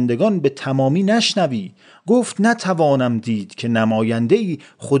نمایندگان به تمامی نشنوی؟ گفت نتوانم دید که نماینده‌ای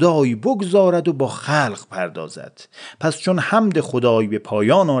خدای بگذارد و با خلق پردازد. پس چون حمد خدای به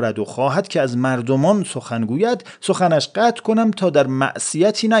پایان آرد و خواهد که از مردمان سخن گوید، سخنش قطع کنم تا در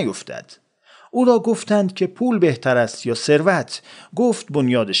معصیتی نیفتد. او را گفتند که پول بهتر است یا ثروت؟ گفت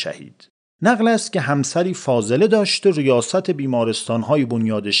بنیاد شهید. نقل است که همسری فاضله داشت و ریاست بیمارستان‌های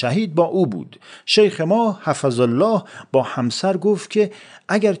بنیاد شهید با او بود. شیخ ما حفظالله با همسر گفت که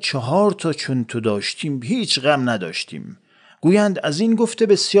اگر 4 تا چون تو داشتیم هیچ غم نداشتیم. گویند از این گفته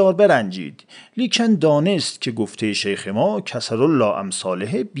بسیار برنجید، لیکن دانست که گفته شیخ ما کسر الله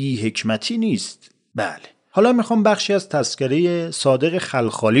امثاله بی حکمتی نیست. بله، حالا میخوام بخشی از تذکره صادق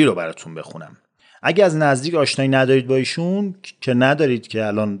خلخالی رو براتون بخونم. اگه از نزدیک آشنایی ندارید با ایشون، که ندارید که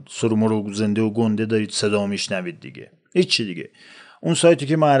الان سرمرغ زنده و گنده دارید صدا میشنوید دیگه، هیچ دیگه. اون سایتی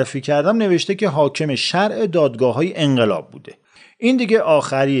که معرفی کردم نوشته که حاکم شرع دادگاه‌های انقلاب بوده. این دیگه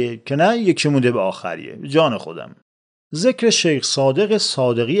آخریه که نه، یکی مونده به آخریه. جان خودم. ذکر شیخ صادق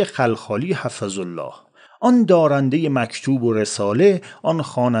صادقی خلخالی حفظالله، آن دارنده مکتوب و رساله، آن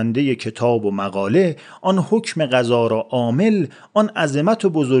خواننده کتاب و مقاله، آن حکم قضا را عامل، آن عظمت و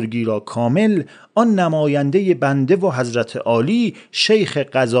بزرگی را کامل، آن نماینده بنده و حضرت عالی، شیخ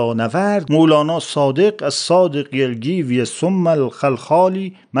قضا نورد مولانا صادق از صادقی الگیوی ثم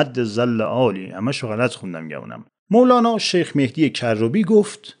الخلخالی مد زل عالی. همشو غلط خوندم گمونم. مولانا شیخ مهدی کروبی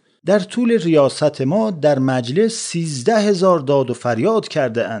گفت در طول ریاست ما در مجلس 13,000 داد و فریاد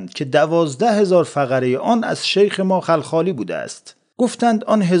کرده اند که 12,000 فقره آن از شیخ ما خلخالی بوده است. گفتند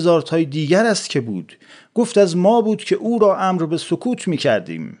آن 1000 تای دیگر است که بود. گفت از ما بود که او را امر به سکوت می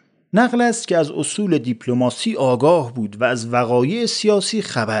کردیم. نقل است که از اصول دیپلماسی آگاه بود و از وقایع سیاسی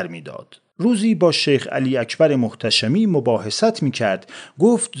خبر می داد. روزی با شیخ علی اکبر محتشمی مباحثت می کرد.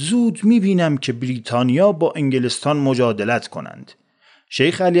 گفت زود می بینم که بریتانیا با انگلستان مجادلت کنند.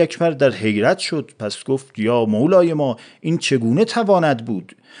 شیخ علی اکبر در حیرت شد، پس گفت یا مولای ما این چگونه تواند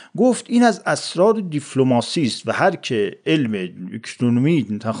بود؟ گفت این از اسرار دیپلماسی است و هر که علم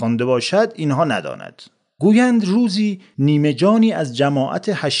اکونومی نخوانده باشد اینها نداند. گویند روزی نیمه جانی از جماعت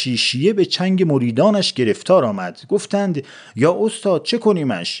حشیشیه به چنگ مریدانش گرفتار آمد. گفتند یا استاد چه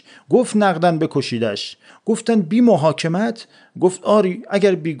کنیمش؟ گفت نقدن بکشیدش. گفتند بی محاکمت؟ گفت آری،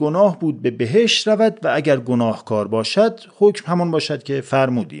 اگر بی گناه بود به بهشت رود و اگر گناهکار باشد حکم همان باشد که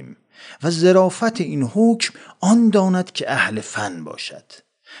فرمودیم. و ظرافت این حکم آن داند که اهل فن باشد.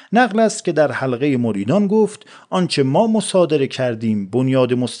 نقل است که در حلقه مریدان گفت آنچه ما مصادره کردیم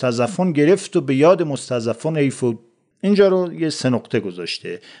بنیاد مستضعفان گرفت و به یاد مستضعفان حیف. اینجا رو یه 3 نقطه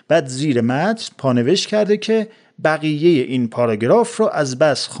گذاشته. بعد زیر متن پانوشت کرده که بقیه این پاراگراف را از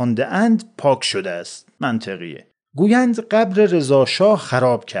بس خوانده اند پاک شده است. منطقیه. گویند قبر رضا شاه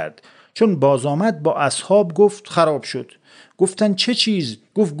خراب کرد. چون باز آمد با اصحاب گفت خراب شد. گفتن چه چیز؟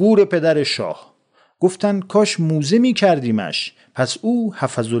 گفت گور پدر شاه. گفتن کاش موزه می کردیمش. پس او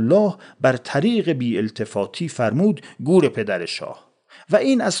حفظ الله بر طریق بی التفاتی فرمود گور پدر شاه. و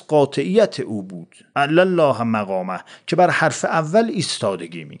این از قاطعیت او بود. الله مقامه که بر حرف اول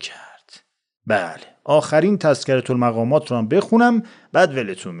ایستادگی می کرد. بله، آخرین تذکرة المقامات رو بخونم بعد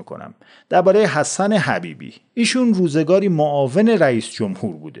ولتون میکنم. درباره حسن حبیبی. ایشون روزگاری معاون رئیس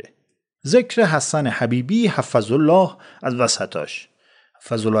جمهور بوده. ذکر حسن حبیبی حفظ الله از وسطاش.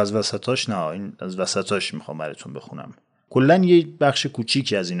 حفظ الله از وسطاش نه، این از وسطاش میخوام براتون بخونم. کلن یه بخش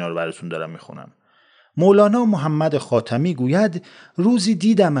کوچیکی از اینا رو براتون دارم میخونم. مولانا محمد خاتمی گوید روزی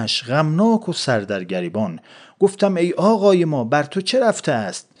دیدمش غمناک و سردرگریبان. گفتم ای آقای ما بر تو چه رفته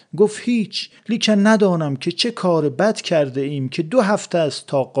است؟ گفت هیچ، لیکن ندانم که چه کار بد کرده ایم که 2 هفته است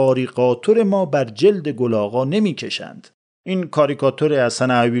تا قاریقاتور ما بر جلد گلاغا نمی کشند. این کاریکاتور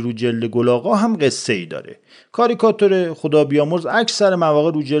حسن حبیبی رو جلد گلاغا هم قصه ای داره. کاریکاتور خدا بیامرز اکثر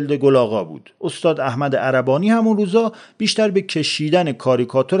مواقع رو جلد گلاغا بود. استاد احمد عربانی همون روزا بیشتر به کشیدن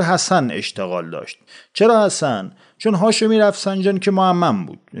کاریکاتور حسن اشتغال داشت. چرا حسن؟ چون هاشمی رفسنجان که معمم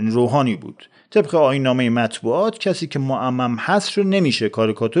بود، این روحانی بود. طبق آیین‌نامه مطبوعات کسی که معمم هست رو نمیشه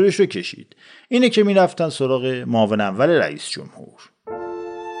کاریکاتورش رو کشید. اینه که میرفتن سراغ معاون اول رئیس جمهور.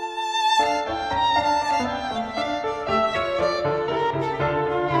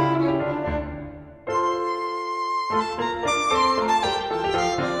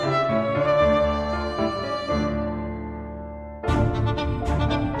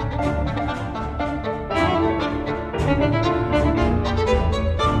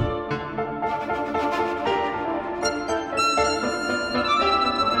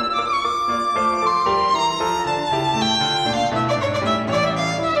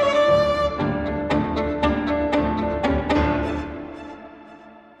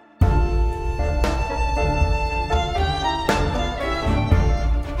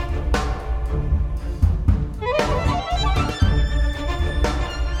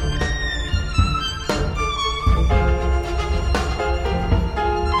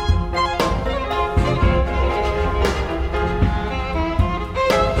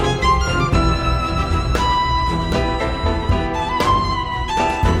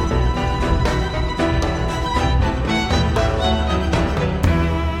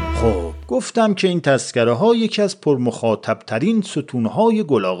 گفتم که این تذکره ها یکی از پرمخاطب ترین ستون های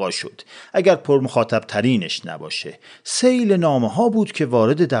گلاغا شد. اگر پرمخاطب ترینش نباشه، سیل نامه ها بود که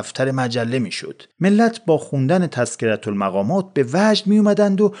وارد دفتر مجله می شد. ملت با خوندن تذکرة المقامات به وجد می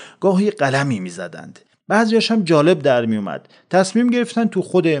اومدند و گاهی قلمی می زدند. بعضیاش هم جالب در می اومد. تصمیم گرفتن تو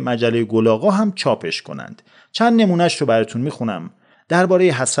خود مجله گلاغا هم چاپش کنند. چند نمونهش رو براتون می خونم. درباره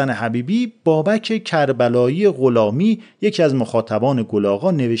حسن حبیبی بابک کربلایی غلامی یکی از مخاطبان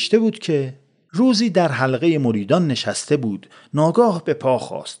گلاغا نوشته بود که روزی در حلقه مریدان نشسته بود، ناگاه به پا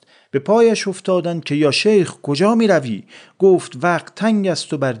خواست. به پایش افتادند که یا شیخ کجا می روی؟ گفت وقت تنگ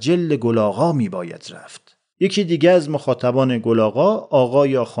است و بر جلد گلاغا می باید رفت. یکی دیگه از مخاطبان گلاغا آقا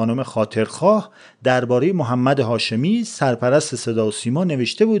یا خانم خاطرخواه درباره محمد هاشمی سرپرست صدا و سیما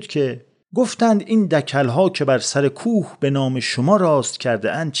نوشته بود که گفتند این دکلها که بر سر کوه به نام شما راست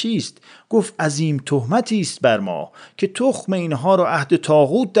کرده اند چیست؟ گفت عظیم تهمتی است بر ما که تخم اینها را عهد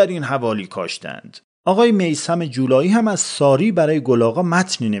طاغوت در این حوالی کاشتند. آقای میثم جولایی هم از ساری برای گلاغا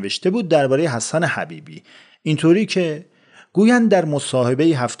متنی نوشته بود درباره حسن حبیبی، اینطوری که گویند در مصاحبه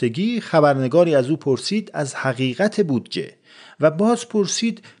هفتگی خبرنگاری از او پرسید از حقیقت بودجه و باز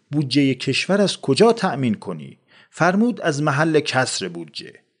پرسید بودجه کشور از کجا تأمین کنی؟ فرمود از محل کسر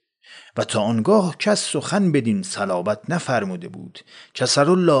بودجه. و تا آنگاه کس سخن بدین صلابت نفرموده بود، کسر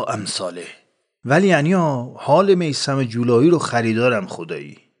الله امثاله. ولی یعنی حال میثم جولایی رو خریدارم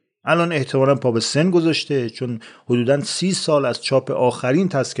خدایی. الان احتمالاً پا به سن گذاشته، چون حدوداً 30 سال از چاپ آخرین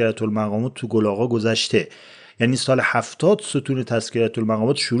تذکرة المقامات تو گلاغا گذشته. یعنی سال 70 ستون تذکرة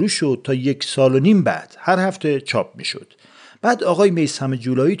المقامات شروع شد تا 1.5 سال بعد هر هفته چاپ می شد. بعد آقای میثم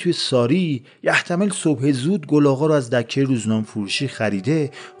جولایی توی ساری یحتمل صبح زود گلاغا رو از دکه روزنامه فروشی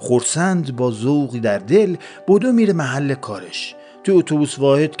خریده، خرسند با ذوقی در دل بدو میره محل کارش. توی اتوبوس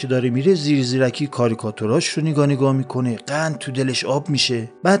واحد که داره میره زیرکی کاریکاتوراش رو نگاه میکنه، قند تو دلش آب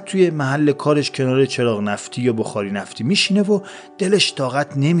میشه. بعد توی محل کارش کنار چراغ نفتی یا بخاری نفتی میشینه و دلش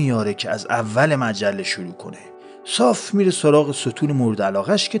طاقت نمیاره که از اول مجله شروع کنه. صاف میره سراغ ستون مورد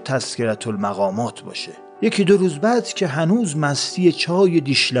علاقش که تذکرة المقامات باشه. یکی دو روز بعد که هنوز مستی چای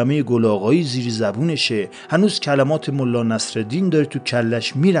دیشلمه گلاغایی زیر زبونشه، هنوز کلمات ملا نصرالدین داره تو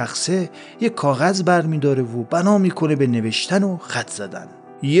کلش میرقصه، یه کاغذ برمیداره و بنا میکنه به نوشتن و خط زدن.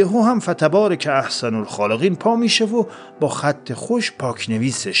 یهو هم فتبارک احسن الخالقین پا میشه و با خط خوش پاک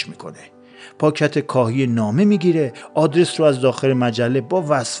نویسش میکنه. پاکت کاهی نامه میگیره، آدرس رو از داخل مجله با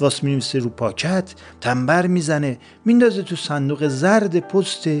وسواس مینویسه رو پاکت، تنبر میزنه، میندازه تو صندوق زرد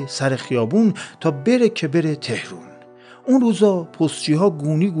پست سر خیابون تا بره تهران. اون روزا پستچی ها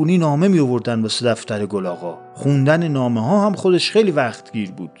گونی نامه می آوردن واسه دفتر گلاغا. خوندن نامه ها هم خودش خیلی وقت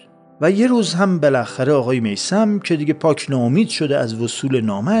گیر بود. و یه روز هم بالاخره آقای میثم که دیگه پاک ناامید شده از وصول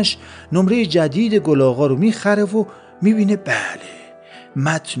نامش، نمره جدید گلاغا رو میخره و میبینه بله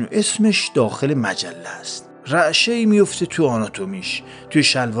متن و اسمش داخل مجله است. رعشه‌ای میفته تو آناتومیش، توی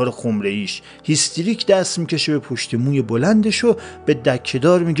شلوار خمره‌ایش، هیستریک دست میکشه به پشت موی بلندش و به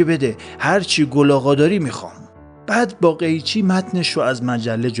دکه‌دار میگه بده هرچی گلاغا داری میخوام. بعد با قیچی متنش رو از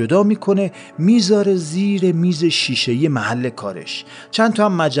مجله جدا میکنه، میذاره زیر میز شیشه‌ای محل کارش. چند تا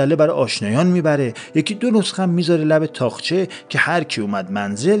هم مجله برای آشنایان میبره، یکی دو نسخه هم میذاره لب تاقچه که هر کی اومد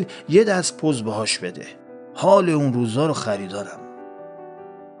منزل یه دست پوز باهاش بده. حال اون روزا رو خریدارم.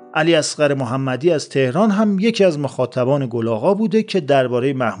 علی اصغر محمدی از تهران هم یکی از مخاطبان گلاغا بوده که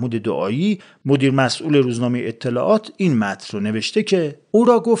درباره محمود دعایی مدیر مسئول روزنامه اطلاعات این متن رو نوشته که او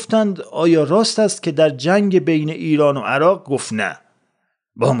را گفتند آیا راست است که در جنگ بین ایران و عراق؟ گفت نه.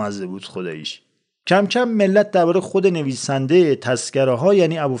 با مزه بود خداییش. کم کم ملت درباره خود نویسنده تذکره ها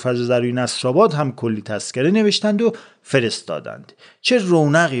یعنی ابوالفضل زرویی نصرآباد هم کلی تذکره نوشتند و فرستادند. چه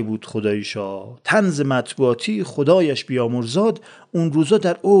رونقی بود خداییشا. طنز مطبوعاتی خدایش بیامرزاد اون روزا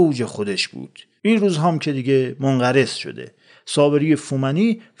در اوج خودش بود. این روز هم که دیگه منقرض شده. صابری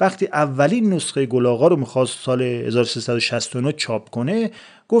فومنی وقتی اولین نسخه گلاغا رو میخواست سال 1369 چاپ کنه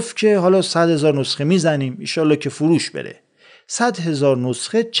گفت که حالا 100,000 نسخه میزنیم ایشالله که فروش بره. 100,000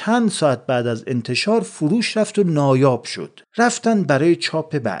 نسخه چند ساعت بعد از انتشار فروش رفت و نایاب شد. رفتن برای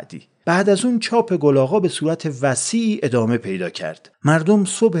چاپ بعدی. بعد از اون چاپ گلاغا به صورت وسیع ادامه پیدا کرد. مردم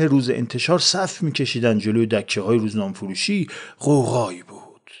صبح روز انتشار صف میکشیدن جلوی دکه های روزنامه فروشی، غوغایی بود.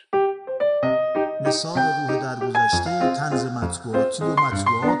 نصاب روح درگذشته، طنز مطبوعاتی و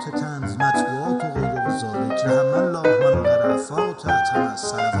مطبوعات طنز، مطبوعات و غیر و ذالک، رحم الله من غرفات اتم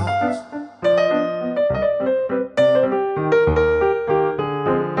الصلوات.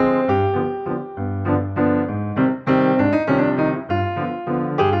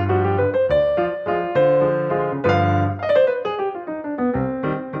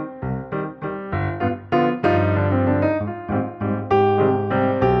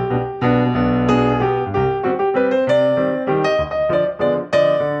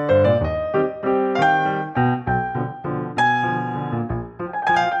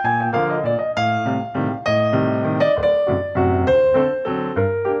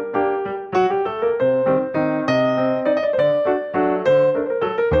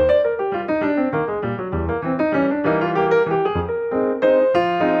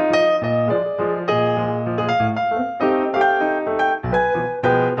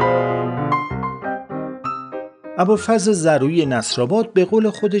 ابوالفضل زرویی نصرآباد به قول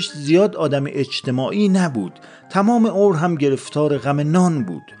خودش زیاد آدم اجتماعی نبود. تمام عمر هم گرفتار غم نان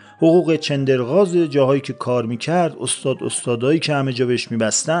بود. حقوق چندرغاز جاهایی که کار میکرد، استادایی که همه جا بهش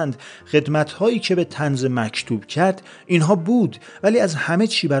میبستند، خدمتهایی که به طنز مکتوب کرد، اینها بود. ولی از همه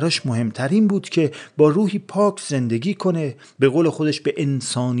چی براش مهمترین بود که با روحی پاک زندگی کنه، به قول خودش به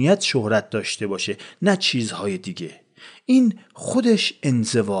انسانیت شهرت داشته باشه، نه چیزهای دیگه. این خودش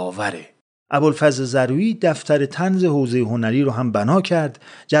انزواوره. ابوالفضل زرویی دفتر طنز حوزه هنری رو هم بنا کرد،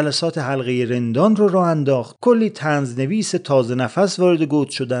 جلسات حلقه رندان رو راه انداخت، کلی طنز نویس تازه نفس وارد گود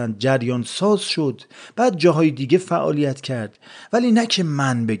شدند، جریان ساز شد، بعد جاهای دیگه فعالیت کرد. ولی نه که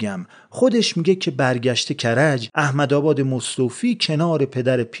من بگم، خودش میگه که برگشته کرج، احمدآباد مستوفی کنار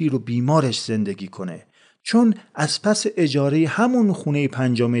پدر پیر و بیمارش زندگی کنه، چون از پس اجاره همون خونه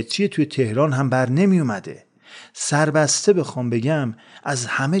 5 متری توی تهران هم بر نمی اومده. سربسته بخوام بگم از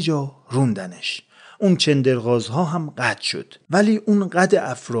همه جا روندنش. اون چندرغازها هم قطع شد، ولی اون قد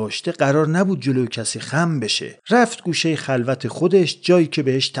افراشته قرار نبود جلوی کسی خم بشه. رفت گوشه خلوت خودش، جایی که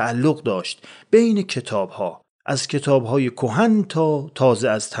بهش تعلق داشت، بین کتابها. از کتاب‌های کهن تا تازه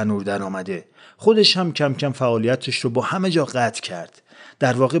از تنور در آمده. خودش هم کم کم فعالیتش رو با همه جا قطع کرد.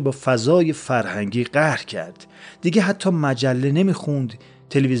 در واقع با فضای فرهنگی قهر کرد. دیگه حتی مجله نمیخوند،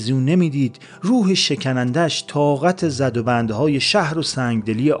 تلویزیون نمیدید. روح شکنندش طاقت زدوبندهای شهر و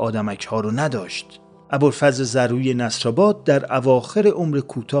سنگدلی آدمک‌ها رو نداشت. ابوالفضل زرویی نصرآباد در اواخر عمر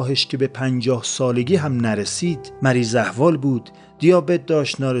کوتاهش که به 50 سالگی هم نرسید مریض احوال بود. دیابت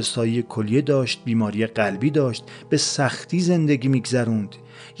داشت، نارسایی کلیه داشت، بیماری قلبی داشت، به سختی زندگی میگذروند.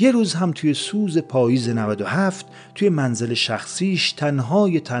 یه روز هم توی سوز پاییز 97 توی منزل شخصیش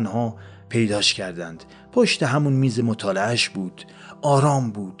تنها پیداش کردند. پشت همون میز مطالعهش بود.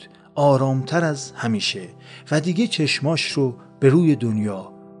 آرام بود، آرامتر از همیشه، و دیگه چشماش رو به روی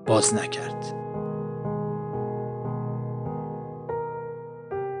دنیا باز نکرد.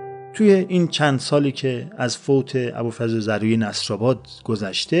 توی این چند سالی که از فوت ابوالفضل زرویی نصرآباد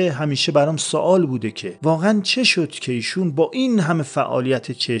گذشته همیشه برام سوال بوده که واقعا چه شد که ایشون با این همه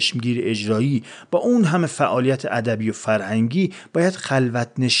فعالیت چشمگیر اجرایی، با اون همه فعالیت ادبی و فرهنگی باید خلوت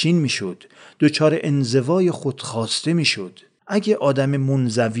نشین میشد، دچار انزوای خودخواسته میشد. اگه آدم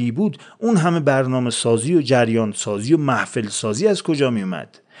منزوی بود اون همه برنامه سازی و جریان سازی و محفل سازی از کجا می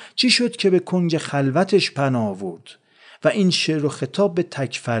اومد؟ چی شد که به کنج خلوتش پناه آورد؟ و این شعر و خطاب به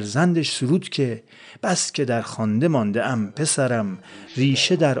تک فرزندش سرود که بس که در خوانده مانده ام پسرم،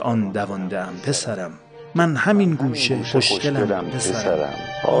 ریشه در آن دوانده ام پسرم، من همین گوشه خوشگلم پسرم،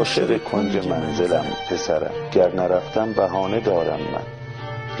 عاشق کنج منزلم پسرم، گر نرفتم بهانه دارم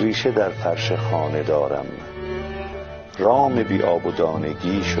من، ریشه در فرش خانه دارم من، رام بی آب و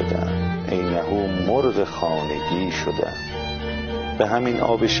دانگی شدم، اینهو مرغ خانگی شدم، به همین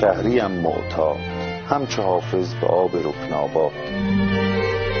آب شهریم معتاد، همچه حافظ به آب رکناباد.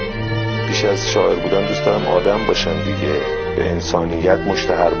 پیش از شاعر بودن دوست دارم آدم باشم دیگه، به انسانیت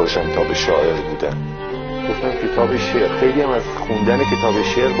مشتهر باشم تا به شاعر بودن. گفتم کتاب شعر، خیلی هم از خوندن کتاب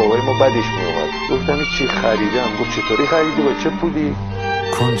شعر بابای ما بدش میومد. گفتم چی خریدم؟ گفت چطوری خریدی، با چه پولی؟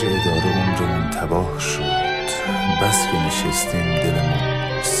 کنج اداره عمرمون تباه شد، بس که نشستیم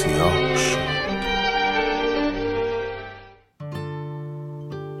دلمون سیاه شد.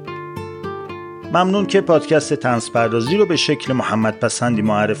 ممنون که پادکست طنزپردازی رو به شکل محمد پسندی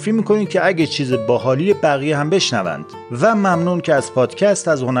معرفی میکنید که اگه چیز باحالی بقیه هم بشنوند، و ممنون که از پادکست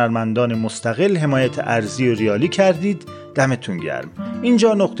از هنرمندان مستقل حمایت ارزی و ریالی کردید. دمتون گرم.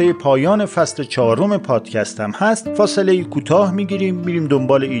 اینجا نقطه پایان فصل 4 پادکست هم هست. فاصله کوتاه میریم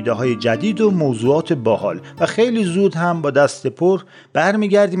دنبال ایده های جدید و موضوعات باحال و خیلی زود هم با دست پر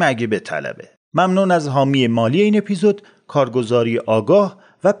برمیگردیم اگه بطلبه. ممنون از حامی مالی این اپیزود، کارگزاری آگاه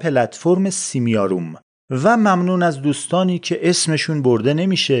و پلتفرم سیمیاروم، و ممنون از دوستانی که اسمشون برده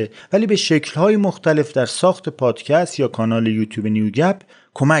نمیشه ولی به شکل‌های مختلف در ساخت پادکست یا کانال یوتیوب نیوگپ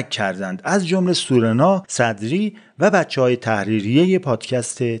کمک کردند، از جمله سورنا، صدری و بچه‌های تحریریه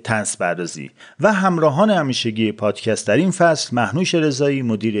پادکست طنزپردازی، و همراهان همیشگی پادکست در این فصل مهنوش رضایی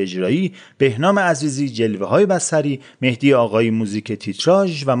مدیر اجرایی، بهنام عزیزی جلوه‌های بصری، مهدی آقای موزیک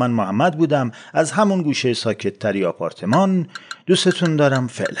تیتراژ و من محمد بودم از همون گوشه ساکت‌تری آپارتمان. دوستتون دارم.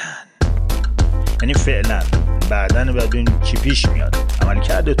 فعلا، یعنی فعلا، بعدن ببین چی پیش میاد.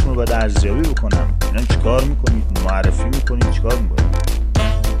 عملکردتون رو باید ارزیابی بکنم. اینا چیکار میکنید؟ معرفی میکنید؟ چیکار میکنید؟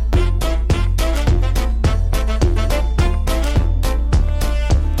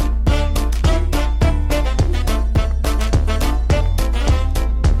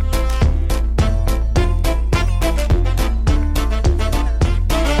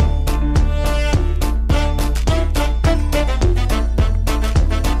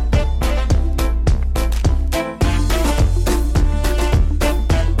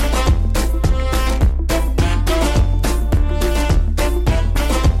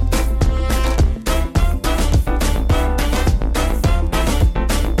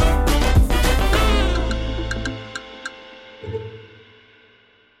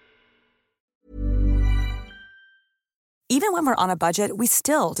 Even when we're on a budget, we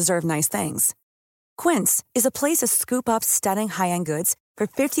still deserve nice things. Quince is a place to scoop up stunning high-end goods for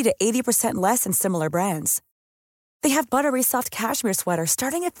 50 to 80% less than similar brands. They have buttery soft cashmere sweaters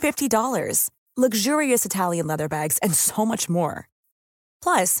starting at $50, luxurious Italian leather bags, and so much more.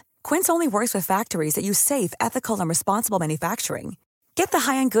 Plus, Quince only works with factories that use safe, ethical, and responsible manufacturing. Get the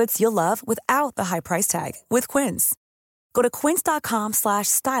high-end goods you'll love without the high price tag with Quince. Go to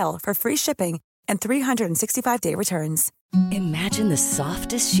quince.com/style for free shipping and 365-day returns. Imagine the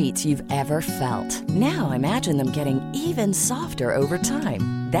softest sheets you've ever felt. Now imagine them getting even softer over time.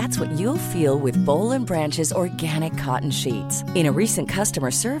 That's what you'll feel with Boll & Branch's organic cotton sheets. In a recent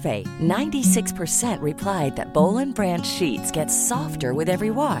customer survey, 96% replied that Boll & Branch sheets get softer with every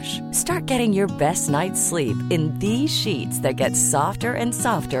wash. Start getting your best night's sleep in these sheets that get softer and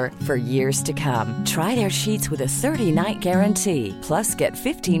softer for years to come. Try their sheets with a 30-night guarantee. Plus, get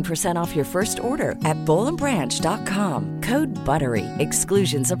 15% off your first order at bollandbranch.com. Code BUTTERY.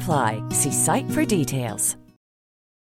 Exclusions apply. See site for details.